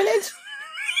whole orphanage?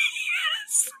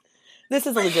 Yes. This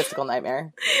is a logistical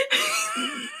nightmare.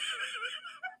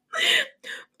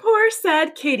 Poor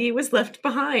sad Katie was left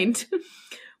behind.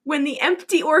 When the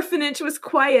empty orphanage was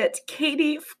quiet,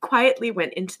 Katie quietly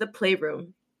went into the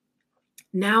playroom.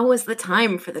 Now was the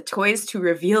time for the toys to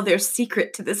reveal their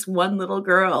secret to this one little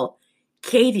girl,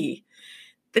 Katie.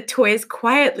 The toys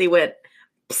quietly went,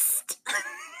 psst.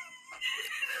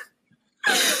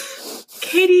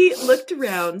 Katie looked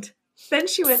around. Then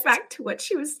she went back to what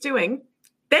she was doing.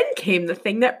 Then came the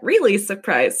thing that really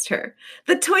surprised her.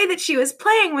 The toy that she was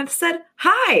playing with said,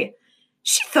 hi.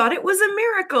 She thought it was a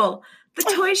miracle. The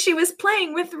toy she was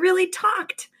playing with really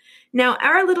talked. Now,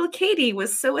 our little Katie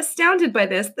was so astounded by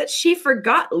this that she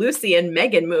forgot Lucy and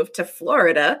Megan moved to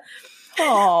Florida.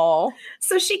 Oh.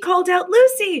 So she called out,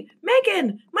 Lucy,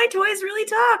 Megan, my toys really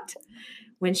talked.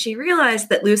 When she realized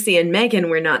that Lucy and Megan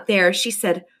were not there, she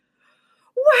said,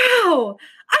 wow,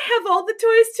 I have all the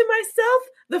toys to myself,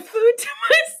 the food to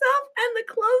myself, and the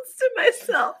clothes to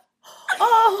myself.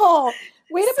 Oh,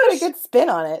 way to put a good spin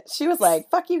on it. She was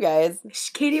like, fuck you guys.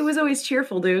 Katie was always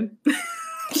cheerful, dude.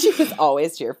 She was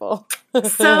always cheerful.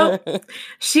 So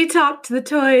she talked to the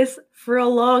toys for a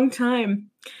long time.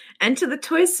 And to the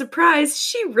toys' surprise,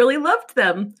 she really loved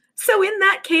them. So in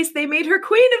that case, they made her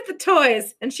queen of the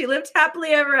toys, and she lived happily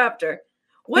ever after.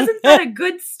 Wasn't that a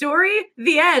good story?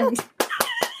 The end.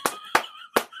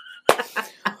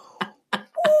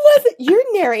 Your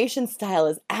narration style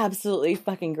is absolutely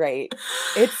fucking great.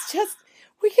 It's just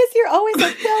because you're always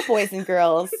like, well, boys and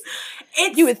girls.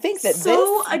 You would think that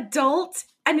so adult,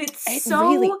 and it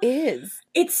really is.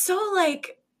 It's so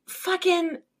like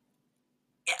fucking.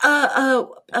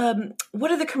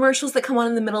 What are the commercials that come on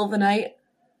in the middle of the night?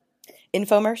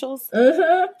 Infomercials?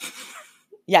 Mm-hmm.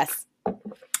 Yes.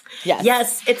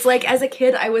 Yes. It's like, as a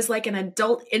kid, I was like an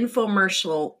adult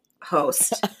infomercial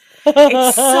host.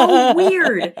 It's so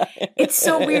weird. It's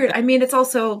so weird. I mean, it's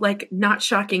also like not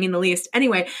shocking in the least.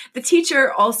 Anyway, the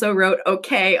teacher also wrote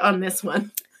okay on this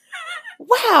one.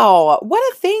 Wow. What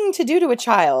a thing to do to a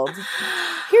child.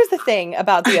 Here's the thing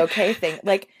about the okay thing.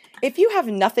 Like, if you have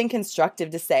nothing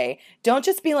constructive to say, don't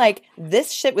just be like,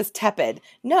 this shit was tepid.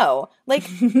 No, like,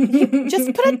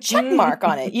 just put a check mark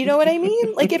on it. You know what I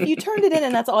mean? Like, if you turned it in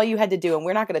and that's all you had to do and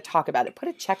we're not going to talk about it, put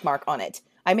a check mark on it.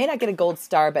 I may not get a gold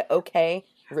star, but okay,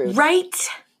 rude. Right?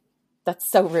 That's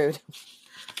so rude.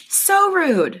 So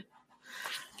rude.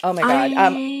 Oh my God.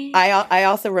 I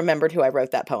also remembered who I wrote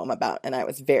that poem about, and I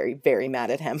was very, very mad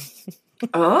at him.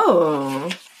 Oh.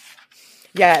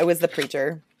 Yeah, it was the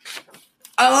preacher.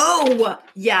 Oh,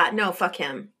 yeah, no, fuck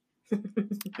him.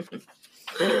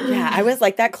 Yeah, I was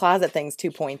like, that closet thing's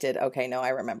too pointed. Okay, no, I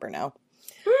remember now.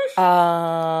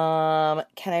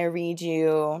 Can I read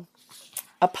you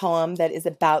a poem that is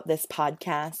about this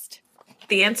podcast?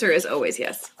 The answer is always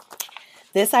yes.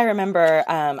 This I remember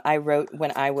I wrote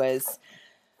when I was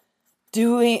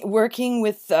working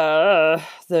with the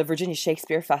Virginia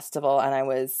Shakespeare Festival, and I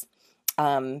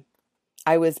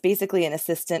was basically an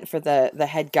assistant for the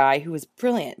head guy, who was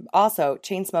brilliant. Also,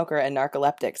 chain smoker and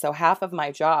narcoleptic. So half of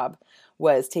my job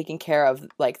was taking care of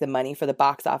like the money for the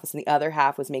box office, and the other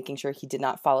half was making sure he did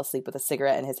not fall asleep with a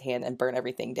cigarette in his hand and burn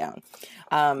everything down.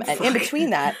 And in between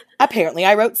that, apparently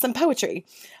I wrote some poetry.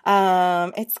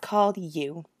 It's called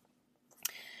You.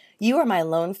 You are my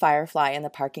lone firefly in the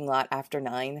parking lot after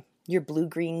 9. Your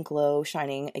blue-green glow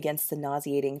shining against the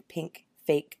nauseating pink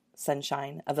fake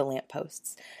sunshine of the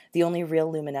lampposts, the only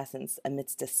real luminescence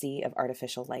amidst a sea of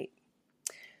artificial light.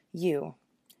 You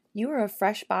are a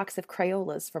fresh box of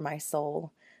Crayolas for my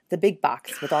soul, the big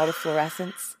box with all the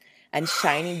fluorescence and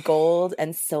shiny gold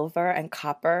and silver and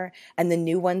copper and the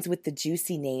new ones with the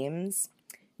juicy names.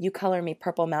 You color me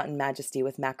Purple Mountain Majesty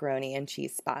with macaroni and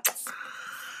cheese spots.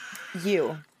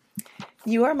 You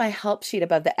are my help sheet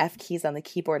above the F keys on the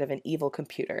keyboard of an evil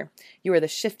computer. You are the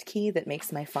shift key that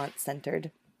makes my font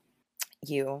centered.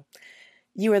 You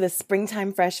are the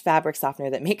springtime fresh fabric softener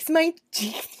that makes my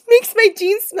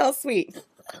jeans smell sweet.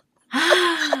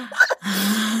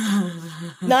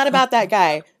 Not about that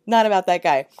guy. You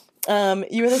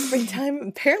are the springtime.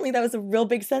 Apparently, that was a real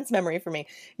big sense memory for me.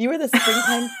 You are the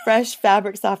springtime fresh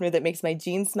fabric softener that makes my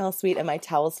jeans smell sweet and my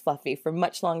towels fluffy for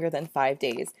much longer than 5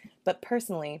 days. But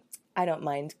personally, I don't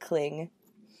mind cling.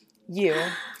 You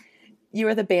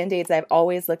are the Band-Aids I'm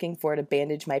always looking for to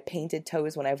bandage my painted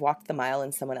toes when I've walked the mile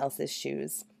in someone else's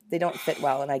shoes. They don't fit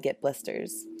well and I get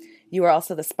blisters. You are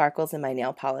also the sparkles in my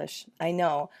nail polish. I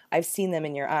know, I've seen them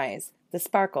in your eyes. The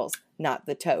sparkles, not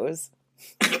the toes.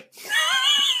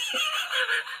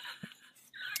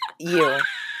 You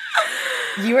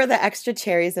are the extra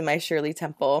cherries in my Shirley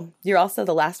Temple. You're also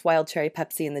the last wild cherry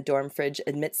Pepsi in the dorm fridge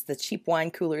amidst the cheap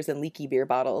wine coolers and leaky beer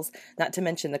bottles, not to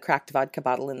mention the cracked vodka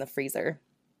bottle in the freezer.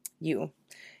 You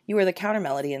are the counter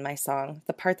melody in my song,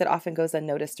 the part that often goes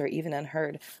unnoticed or even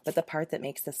unheard, but the part that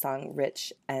makes the song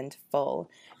rich and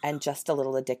full and just a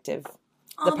little addictive.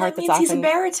 The part that means he's a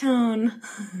baritone.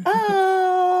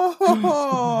 Oh!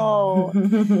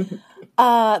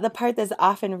 The part that's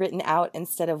often written out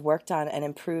instead of worked on and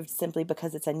improved simply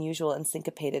because it's unusual and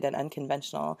syncopated and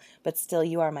unconventional, but still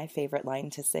you are my favorite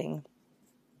line to sing.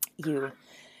 You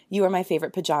are my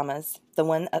favorite pajamas, the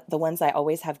ones I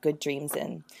always have good dreams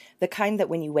in, the kind that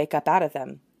when you wake up out of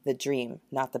them, the dream,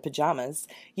 not the pajamas,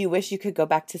 you wish you could go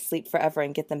back to sleep forever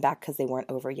and get them back because they weren't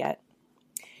over yet.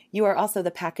 You are also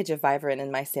the package of Vivarin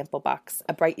in my sample box,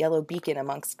 a bright yellow beacon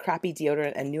amongst crappy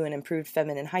deodorant and new and improved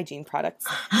feminine hygiene products,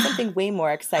 something way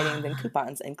more exciting than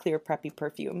coupons and clear preppy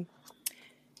perfume.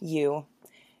 You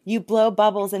blow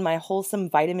bubbles in my wholesome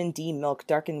vitamin D milk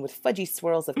darkened with fudgy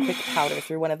swirls of quick powder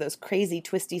through one of those crazy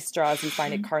twisty straws you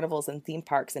find at carnivals and theme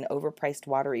parks and overpriced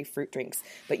watery fruit drinks,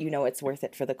 but you know it's worth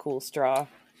it for the cool straw.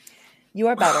 You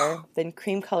are better than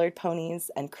cream-colored ponies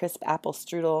and crisp apple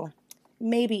strudel,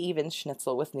 maybe even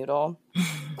schnitzel with noodle.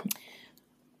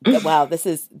 Wow, this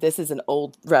is an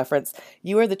old reference.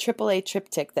 You are the AAA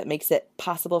triptych that makes it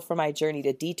possible for my journey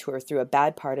to detour through a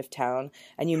bad part of town,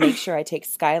 and you make sure I take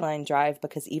Skyline Drive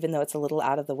because even though it's a little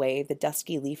out of the way, the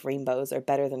dusky leaf rainbows are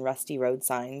better than rusty road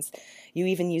signs. You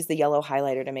even use the yellow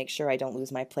highlighter to make sure I don't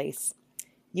lose my place.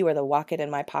 You are the walk-it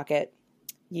in my pocket.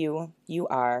 You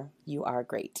are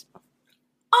great.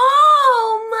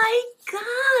 Oh my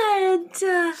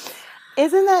God.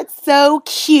 Isn't that so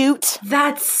cute?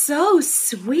 That's so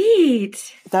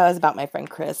sweet. That was about my friend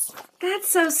Chris. That's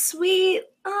so sweet.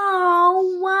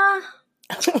 Oh,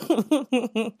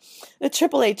 the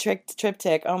AAA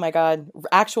triptych. Oh my God.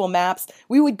 Actual maps.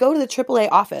 We would go to the AAA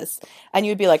office and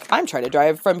you'd be like, I'm trying to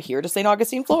drive from here to St.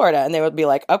 Augustine, Florida. And they would be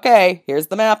like, okay, here's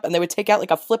the map. And they would take out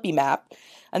like a flippy map.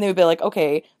 And they would be like,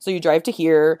 okay, so you drive to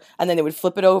here. And then they would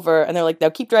flip it over. And they're like, now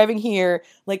keep driving here.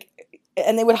 Like,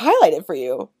 and they would highlight it for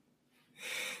you.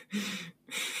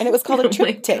 And it was called a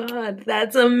triptych. Oh my God,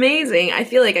 that's amazing. I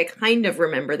feel like I kind of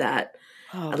remember that.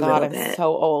 Oh God, I'm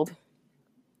so old.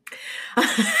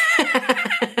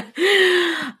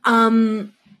 I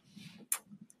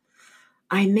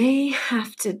may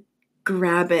have to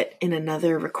grab it in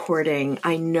another recording.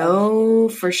 I know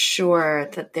for sure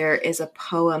that there is a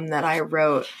poem that I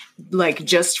wrote like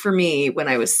just for me when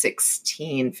I was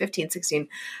 15, 16,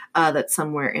 that's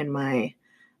somewhere in my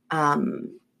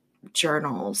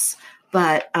journals.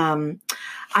 But I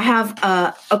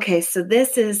have okay, so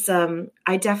this is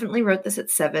I definitely wrote this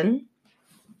at 7.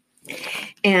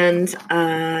 And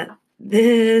it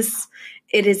is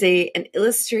an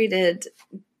illustrated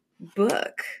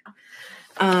book.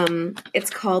 It's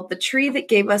called The Tree That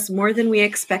Gave Us More Than We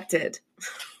Expected.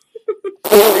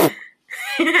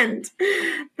 And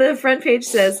the front page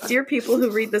says, "Dear people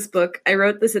who read this book, I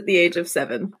wrote this at the age of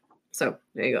 7." So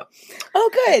there you go. Oh,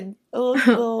 good. A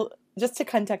little, just to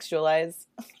contextualize.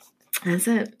 That's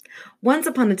it. Once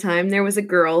upon a time, there was a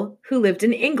girl who lived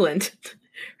in England.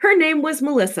 Her name was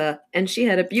Melissa, and she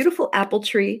had a beautiful apple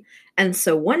tree. And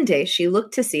so one day she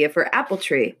looked to see if her apple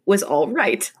tree was all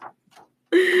right.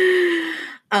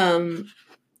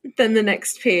 Then the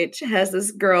next page has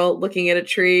this girl looking at a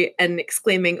tree and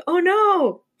exclaiming, "Oh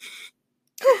no!"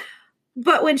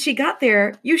 But when she got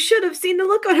there, you should have seen the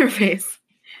look on her face.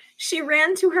 She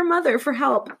ran to her mother for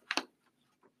help.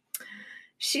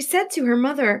 She said to her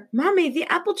mother, "Mommy, the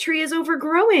apple tree is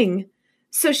overgrowing."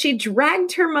 So she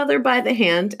dragged her mother by the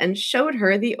hand and showed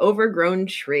her the overgrown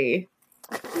tree.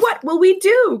 "What will we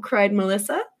do?" cried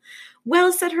Melissa.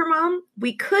 "Well," said her mom,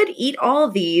 "we could eat all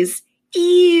these."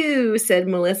 "Ew," said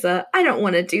Melissa. "I don't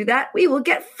want to do that. We will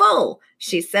get full,"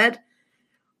 she said.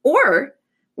 "Or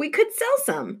we could sell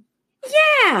some."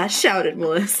 "Yeah," shouted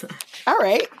Melissa. All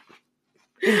right.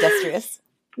 Industrious.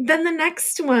 Then the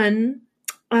next one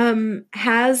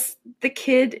has the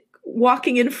kid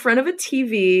walking in front of a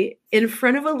TV, in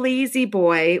front of a lazy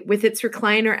boy with its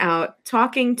recliner out,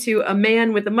 talking to a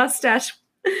man with a mustache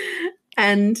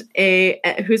and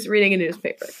who's reading a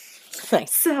newspaper.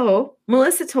 Nice. So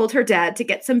Melissa told her dad to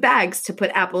get some bags to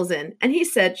put apples in, and he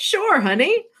said, "Sure,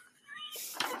 honey."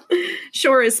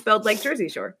 Shore is spelled like Jersey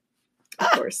Shore,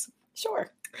 of course. Sure.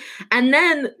 And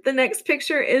then the next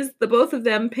picture is the both of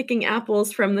them picking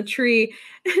apples from the tree.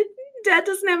 Dad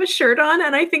doesn't have a shirt on,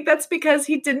 and I think that's because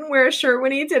he didn't wear a shirt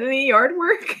when he did any yard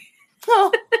work.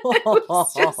 So,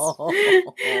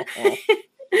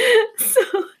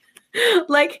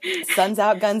 like, sun's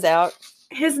out, guns out.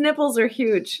 His nipples are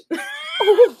huge.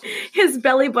 His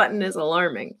belly button is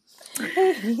alarming.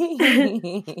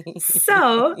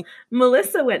 So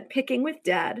Melissa went picking with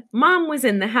Dad. Mom was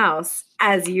in the house,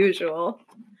 as usual.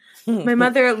 My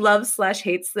mother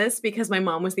loves/hates this because my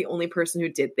mom was the only person who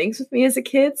did things with me as a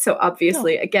kid. So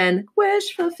obviously, again,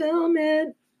 wish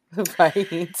fulfillment.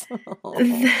 Right.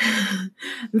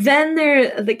 Then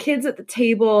there are the kids at the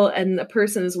table and the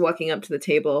person is walking up to the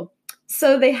table.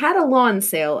 So they had a lawn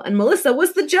sale and Melissa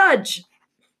was the judge.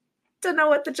 Don't know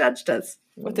what the judge does.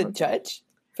 What, the judge?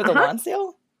 For the lawn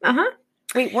sale? Uh-huh.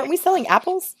 Wait, weren't we selling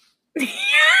apples?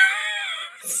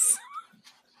 Yes.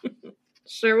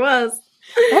 Sure was.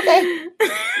 Okay.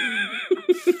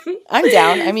 I'm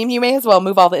down. I mean, you may as well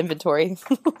move all the inventory.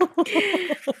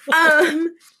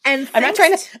 And I'm not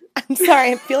trying to. I'm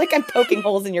sorry. I feel like I'm poking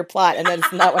holes in your plot, and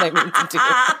that's not what I mean to do.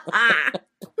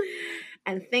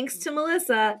 And thanks to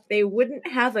Melissa, they wouldn't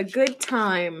have a good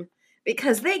time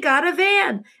because they got a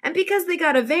van. And because they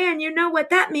got a van, you know what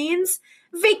that means?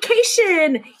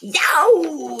 Vacation!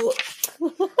 Yow!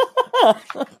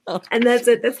 And that's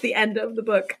it. That's the end of the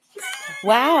book.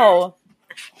 Wow.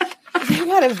 You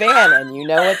got a van, and you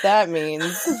know what that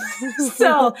means.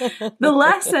 So the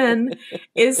lesson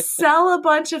is sell a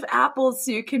bunch of apples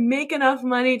so you can make enough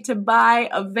money to buy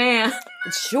a van.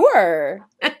 Sure.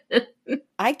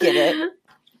 I get it.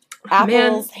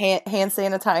 Apples, hand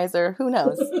sanitizer, who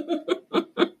knows?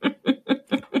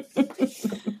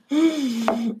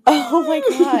 Oh my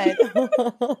God.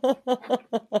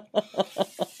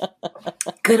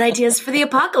 Good ideas for the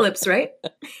apocalypse, right?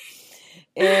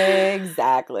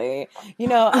 Exactly. You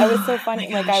know, I was so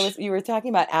funny. Like you were talking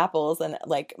about apples, and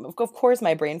like, of course,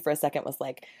 my brain for a second was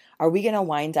like, are we going to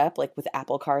wind up like with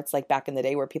apple carts like back in the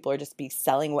day where people are just be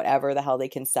selling whatever the hell they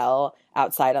can sell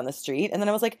outside on the street? And then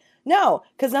I was like, no,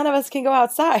 because none of us can go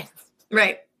outside.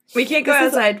 Right. We can't go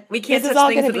outside. We can't touch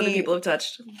things that other people have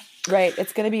touched. Right.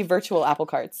 It's going to be virtual apple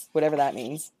carts, whatever that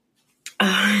means.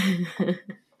 What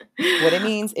it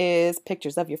means is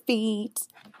pictures of your feet.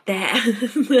 That's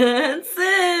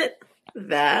it.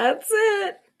 That's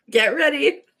it. Get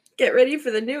ready. Get ready for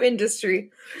the new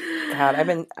industry.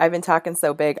 God, I've been talking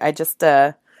so big. I just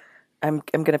I'm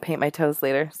gonna paint my toes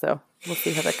later, so we'll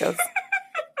see how that goes.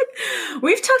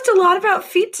 We've talked a lot about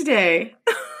feet today.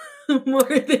 More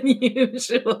than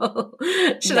usual.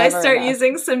 Should I start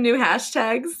using some new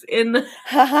hashtags in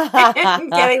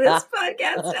getting this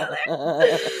podcast out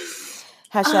there?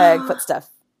 Hashtag foot stuff.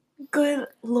 Good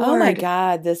Lord. Oh my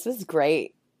God, this was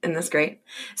great. Isn't this great?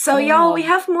 So y'all, we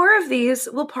have more of these.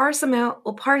 We'll parse them out.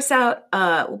 We'll parse out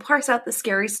the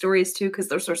scary stories too, because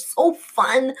those are so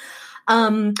fun.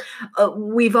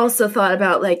 We've also thought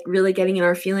about like really getting in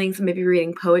our feelings and maybe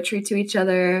reading poetry to each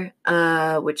other,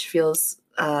 which feels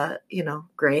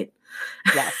great.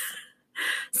 Yes.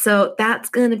 So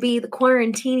that's going to be the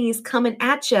Quarantinis coming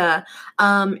at you.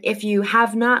 If you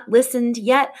have not listened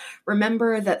yet,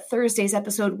 remember that Thursday's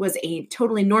episode was a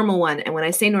totally normal one. And when I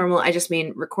say normal, I just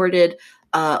mean recorded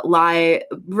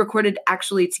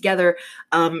actually together,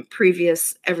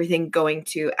 previous everything going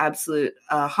to absolute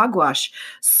hogwash.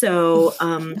 So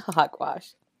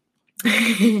hogwash.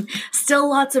 Still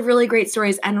lots of really great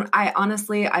stories, and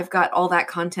I've got all that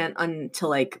content until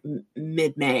like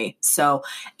mid-May. So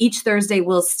each Thursday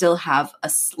we'll still have a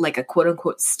quote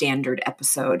unquote standard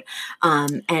episode.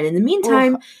 And in the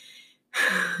meantime,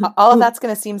 all of that's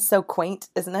going to seem so quaint,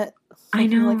 isn't it? I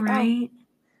know, like, right?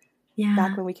 Yeah.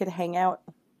 Back when we could hang out.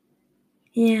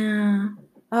 Yeah.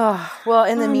 Oh, well,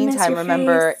 in the meantime,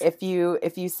 remember, if you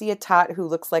see a tot who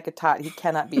looks like a tot, he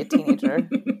cannot be a teenager.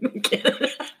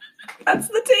 That's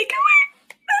the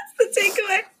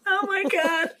takeaway. Oh my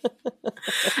God.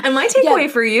 And my takeaway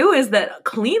for you is that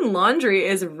clean laundry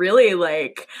is really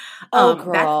like,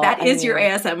 girl, that is your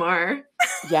ASMR.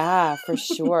 Yeah, for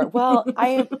sure. Well,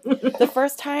 the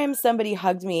first time somebody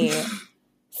hugged me,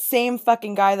 same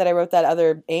fucking guy that I wrote that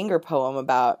other anger poem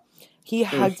about, he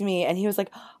hugged me and he was like,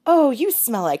 oh, you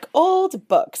smell like old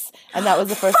books. And that was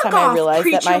the first time I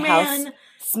realized that my house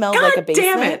smelled like a basement.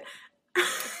 Damn it.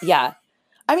 Yeah.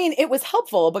 I mean, it was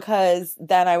helpful because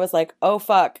then I was like, oh,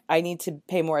 fuck, I need to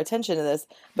pay more attention to this.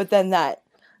 But then that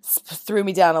threw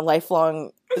me down a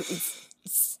lifelong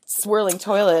swirling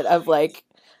toilet of like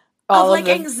all of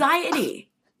the anxiety.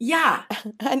 Yeah.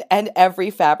 And every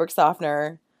fabric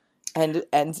softener and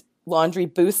laundry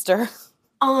booster.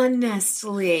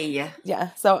 Honestly. Yeah.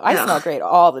 So I smell great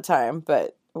all the time,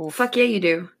 but oof. Fuck yeah, you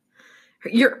do.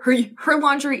 Her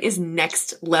laundry is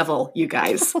next level, you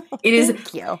guys. It is.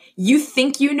 You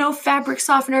think you know fabric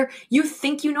softener? You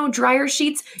think you know dryer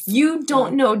sheets? You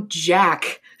don't know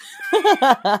jack.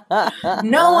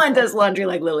 No one does laundry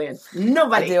like Lillian.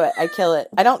 Nobody. I do it. I kill it.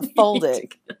 I don't fold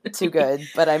it too good,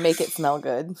 but I make it smell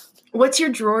good. What's your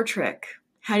drawer trick?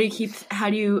 How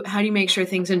do you make sure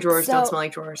things in drawers don't smell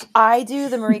like drawers? I do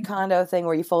the Marie Kondo thing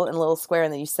where you fold it in a little square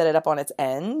and then you set it up on its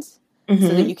end. Mm-hmm.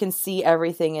 So that you can see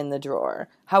everything in the drawer.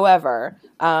 However,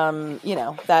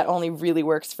 that only really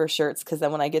works for shirts because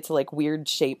then when I get to like weird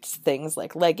shaped things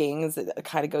like leggings, it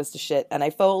kind of goes to shit. And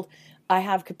I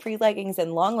have capri leggings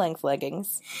and long length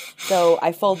leggings. So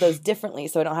I fold those differently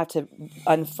so I don't have to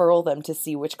unfurl them to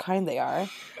see which kind they are.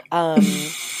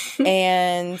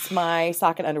 And my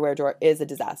sock and underwear drawer is a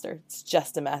disaster. It's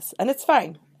just a mess. And it's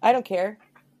fine. I don't care.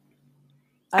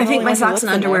 I think my socks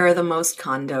and underwear are the most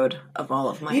condoed of all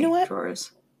of my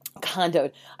drawers.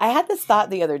 Condoed. I had this thought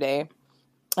the other day,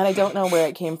 and I don't know where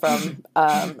it came from,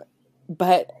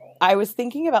 but I was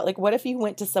thinking about, like, what if you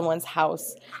went to someone's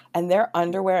house and their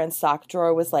underwear and sock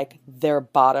drawer was, like, their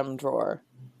bottom drawer?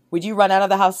 Would you run out of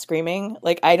the house screaming?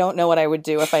 Like, I don't know what I would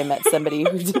do if I met somebody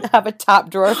who didn't have a top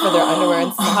drawer for their underwear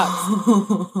and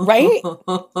socks. Right?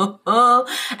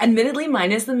 Admittedly,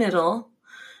 mine is the middle.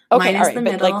 Okay, mine all is right, the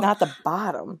but, middle. like, not the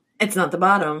bottom. It's not the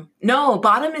bottom. No,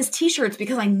 bottom is t-shirts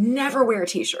because I never wear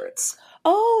t-shirts.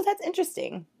 Oh, that's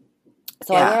interesting.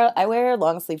 So Yeah. I wear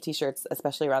long sleeve t-shirts,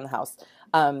 especially around the house.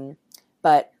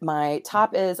 But my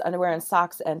top is underwear and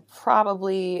socks, and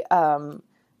probably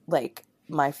like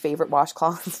my favorite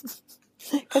washcloths.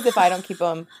 Because if I don't keep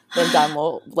them, then Don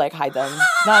will like hide them,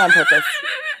 not on purpose.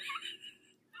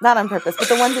 Not on purpose, but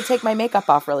the ones that take my makeup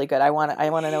off really good. I want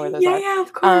to know where those are. Yeah,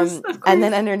 of course, of course. And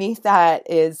then underneath that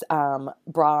is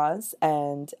bras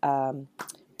and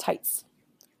tights.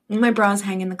 My bras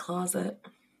hang in the closet.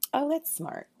 Oh, that's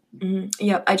smart. Mm-hmm.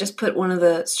 Yep, I just put one of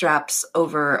the straps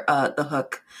over the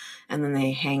hook, and then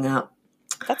they hang up.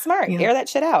 That's smart. Yeah. Air that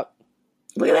shit out.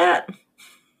 Look at that.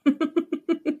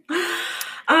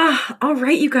 All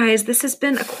right, you guys. This has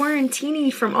been a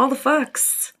quarantini from all the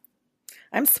fucks.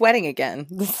 I'm sweating again.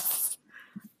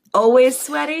 Always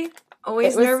sweaty,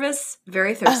 always nervous,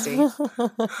 very thirsty. Those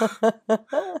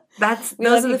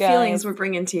are the feelings we're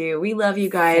bringing to you. We love you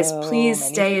guys. So Please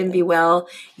stay and be well.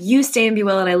 You stay and be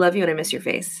well, and I love you and I miss your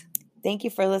face. Thank you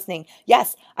for listening.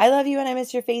 Yes, I love you and I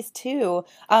miss your face too.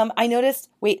 I noticed,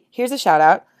 wait, here's a shout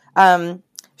out.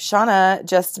 Shauna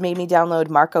just made me download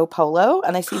Marco Polo,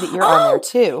 and I see that you're on there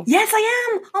too. Yes,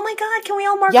 I am. Oh my God, can we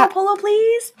all Marco Polo,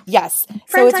 please? Yes.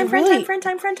 Friend time.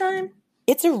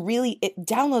 It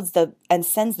downloads and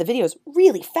sends the videos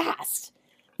really fast.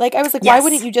 Like, I was like, why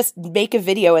wouldn't you just make a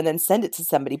video and then send it to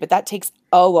somebody? But that takes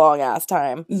a long ass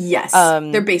time. Yes.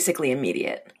 They're basically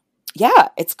immediate. Yeah,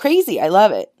 it's crazy. I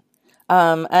love it.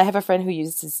 I have a friend who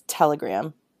uses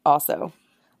Telegram also.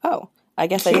 Oh, I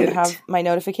guess Cute. I didn't have my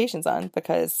notifications on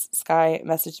because Sky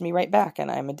messaged me right back and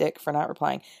I'm a dick for not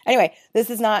replying. Anyway, this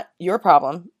is not your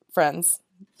problem, friends.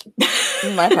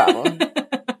 My problem.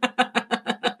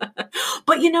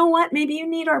 But you know what? Maybe you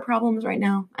need our problems right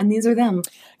now, and these are them.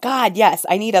 God, yes,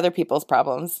 I need other people's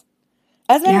problems.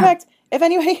 As a matter of fact, if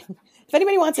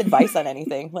anybody wants advice on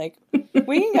anything, like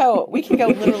we can go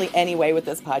literally any way with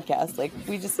this podcast. Like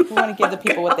we want to give the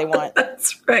people what they want.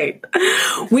 That's right.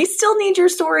 We still need your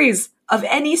stories of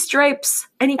any stripes,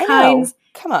 any kinds.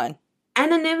 Come on.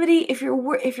 Anonymity. If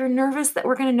you're nervous that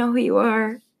we're going to know who you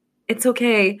are, it's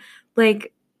okay.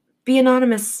 Like, be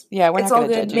anonymous. Yeah, it's all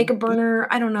good. Make a burner.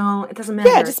 I don't know. It doesn't matter.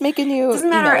 Yeah, just make a new. It doesn't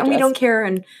matter, and we don't care.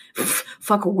 And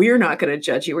fuck, we're not going to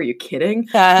judge you. Are you kidding?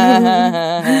 Far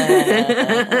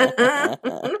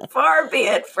be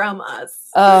it from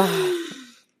us.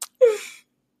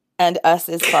 And us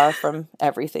is far from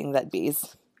everything that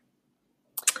bees.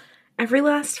 Every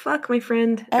last fuck, my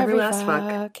friend. Every last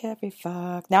fuck. Every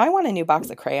fuck. Now I want a new box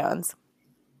of crayons.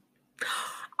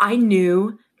 I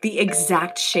knew the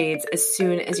exact shades as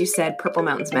soon as you said Purple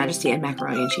Mountain's Majesty and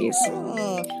macaroni and cheese.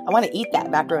 I want to eat that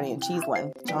macaroni and cheese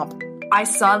one. Chomp. I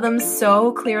saw them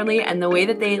so clearly, and the way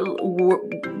that they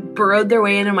burrowed their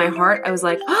way into my heart, I was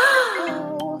like,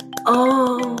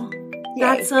 oh,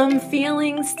 got some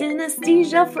feeling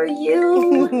synesthesia for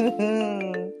you.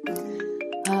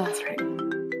 That's right.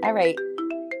 All right.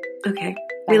 Okay.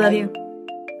 Bye. We love you.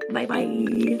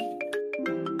 Bye-bye.